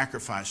devours the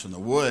sacrifice and the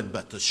wood,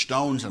 but the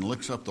stones, and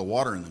licks up the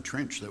water in the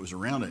trench that was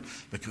around it,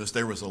 because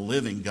there was a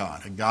living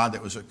God, a God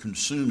that was a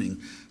consuming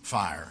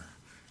fire.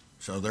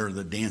 So they're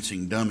the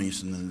dancing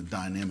dummies and the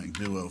dynamic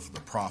duo of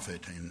the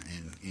prophet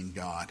and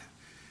God.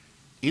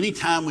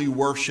 Anytime we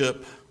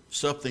worship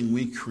something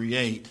we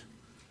create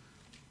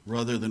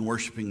rather than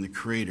worshiping the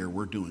Creator,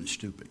 we're doing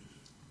stupid.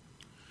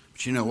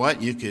 But you know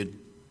what? You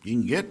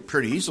can get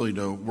pretty easily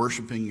to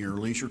worshiping your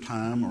leisure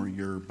time or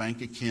your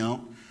bank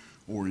account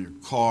or your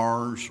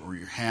cars or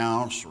your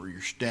house or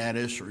your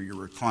status or your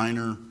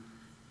recliner.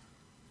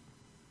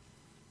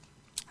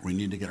 We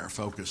need to get our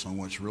focus on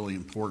what's really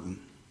important.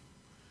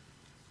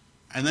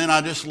 And then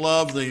I just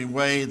love the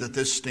way that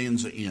this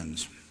stanza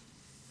ends.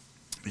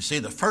 You see,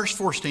 the first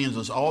four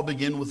stanzas all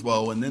begin with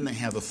woe, and then they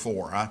have a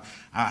four. I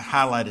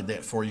highlighted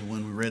that for you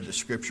when we read the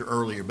scripture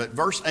earlier. But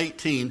verse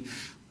 18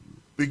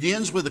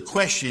 begins with a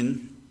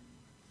question,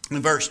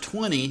 and verse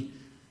 20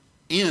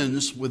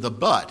 ends with a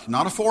but.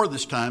 Not a for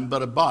this time,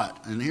 but a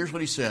but. And here's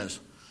what he says: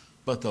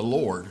 but the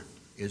Lord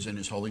is in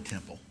his holy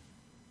temple.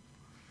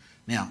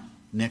 Now,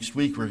 next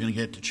week we're going to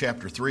get to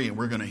chapter 3, and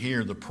we're going to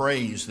hear the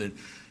praise that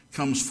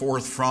comes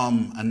forth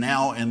from a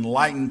now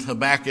enlightened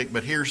Habakkuk.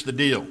 But here's the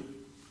deal.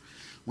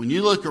 When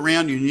you look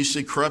around you and you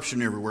see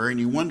corruption everywhere, and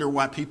you wonder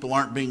why people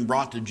aren't being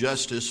brought to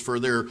justice for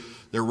their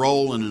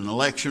role in an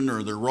election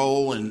or their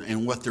role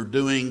in what they're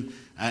doing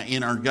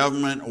in our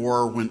government,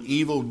 or when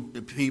evil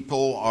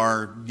people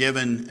are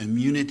given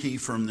immunity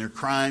from their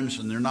crimes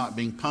and they're not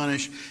being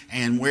punished,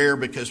 and where,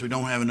 because we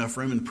don't have enough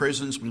room in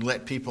prisons, we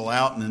let people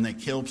out and then they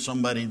kill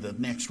somebody the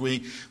next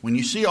week. When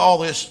you see all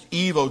this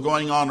evil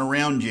going on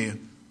around you,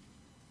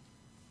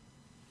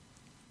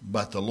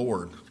 but the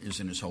Lord is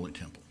in his holy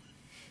temple.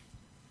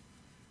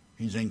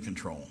 He's in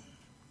control.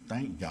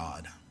 Thank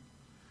God.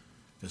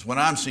 Because what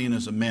I'm seeing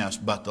is a mess,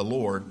 but the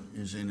Lord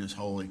is in his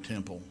holy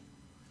temple.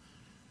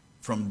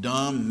 From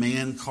dumb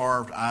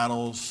man-carved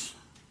idols,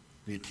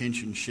 the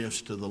attention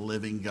shifts to the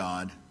living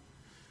God.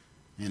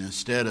 And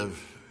instead of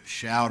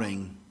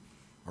shouting,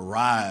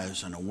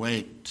 arise and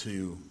awake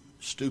to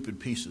stupid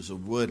pieces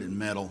of wood and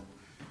metal,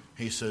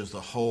 he says the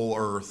whole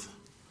earth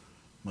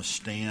must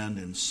stand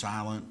in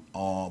silent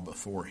awe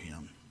before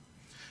him.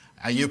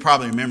 You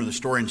probably remember the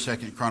story in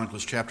 2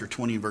 Chronicles chapter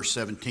 20, verse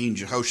 17.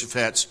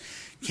 Jehoshaphat's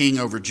king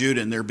over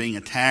Judah, and they're being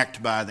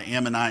attacked by the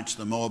Ammonites,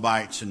 the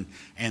Moabites,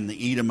 and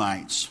the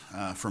Edomites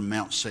from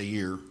Mount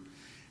Seir.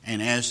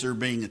 And as they're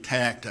being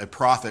attacked, a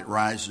prophet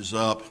rises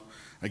up,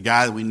 a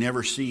guy that we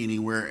never see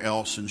anywhere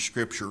else in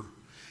Scripture.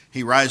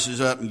 He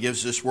rises up and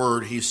gives this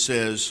word. He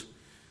says,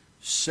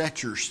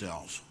 set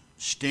yourselves,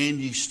 stand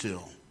ye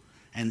still,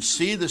 and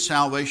see the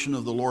salvation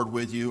of the Lord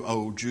with you,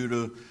 O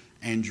Judah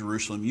and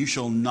Jerusalem. You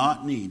shall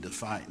not need to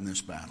fight in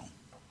this battle.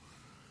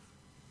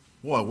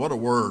 Boy, what a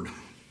word.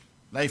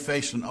 They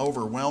faced an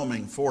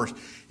overwhelming force.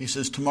 He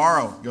says,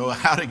 tomorrow go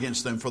out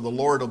against them, for the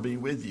Lord will be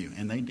with you.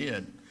 And they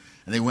did.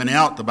 And they went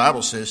out, the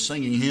Bible says,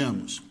 singing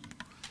hymns.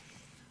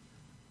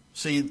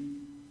 See,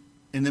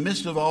 in the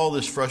midst of all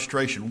this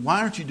frustration,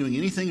 why aren't you doing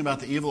anything about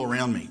the evil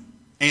around me?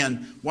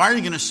 And why are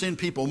you going to send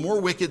people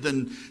more wicked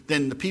than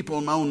the people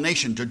in my own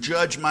nation to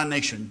judge my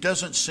nation?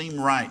 Doesn't seem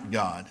right,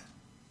 God.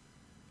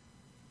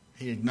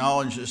 He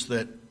acknowledges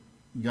that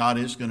God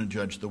is going to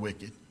judge the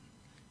wicked.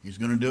 He's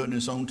going to do it in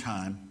his own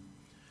time.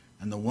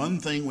 And the one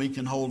thing we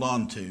can hold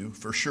on to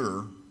for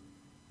sure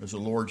is the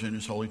Lord's in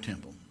his holy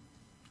temple.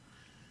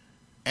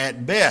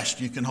 At best,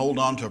 you can hold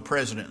on to a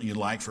president you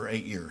like for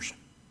 8 years.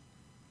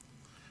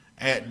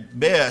 At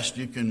best,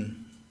 you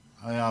can,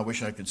 I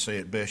wish I could say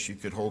at best you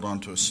could hold on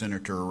to a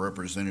senator or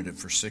representative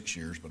for 6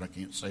 years, but I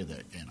can't say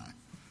that, can I?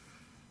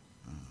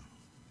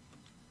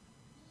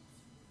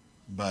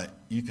 But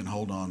you can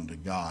hold on to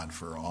God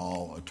for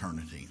all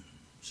eternity.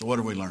 So what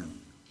do we learn?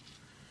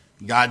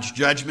 God's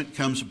judgment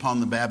comes upon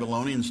the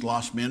Babylonians,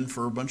 lost men,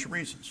 for a bunch of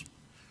reasons.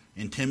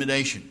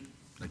 Intimidation.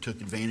 They took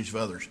advantage of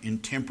others.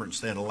 Intemperance.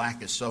 They had a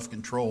lack of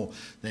self-control.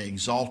 They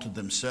exalted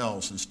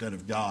themselves instead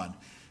of God.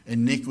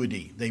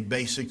 Iniquity. They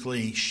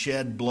basically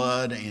shed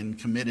blood and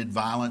committed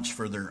violence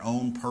for their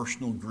own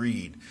personal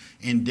greed.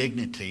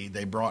 Indignity.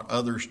 They brought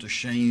others to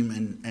shame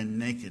and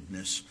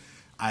nakedness.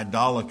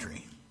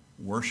 Idolatry.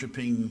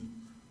 Worshiping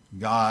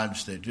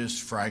gods that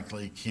just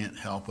frankly can't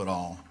help at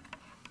all.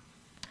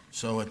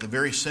 So at the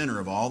very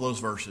center of all those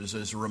verses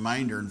is a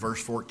reminder in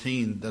verse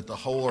 14 that the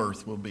whole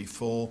earth will be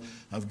full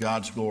of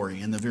God's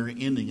glory. And the very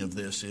ending of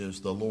this is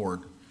the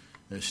Lord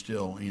is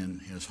still in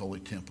his holy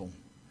temple.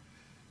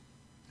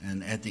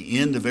 And at the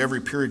end of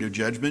every period of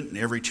judgment and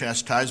every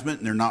chastisement,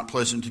 and they're not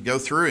pleasant to go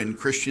through, and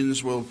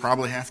Christians will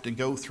probably have to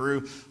go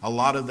through a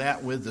lot of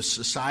that with the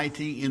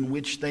society in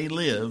which they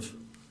live.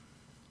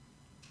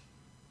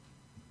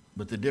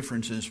 But the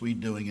difference is we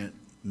doing it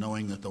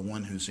knowing that the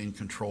one who's in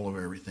control of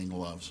everything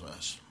loves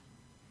us.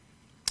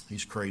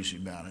 He's crazy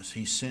about us.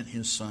 He sent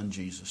his son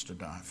Jesus to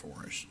die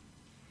for us.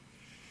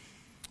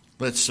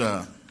 Let's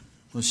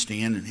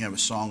stand and have a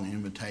song of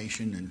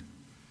invitation. And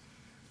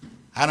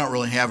I don't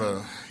really have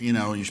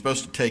you're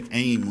supposed to take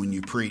aim when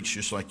you preach,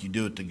 just like you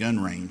do at the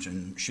gun range,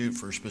 and shoot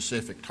for a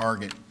specific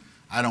target.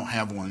 I don't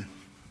have one.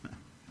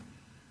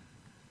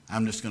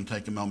 I'm just going to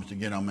take a moment to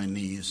get on my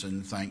knees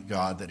and thank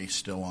God that he's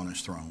still on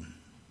his throne.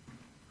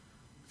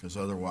 Because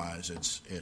otherwise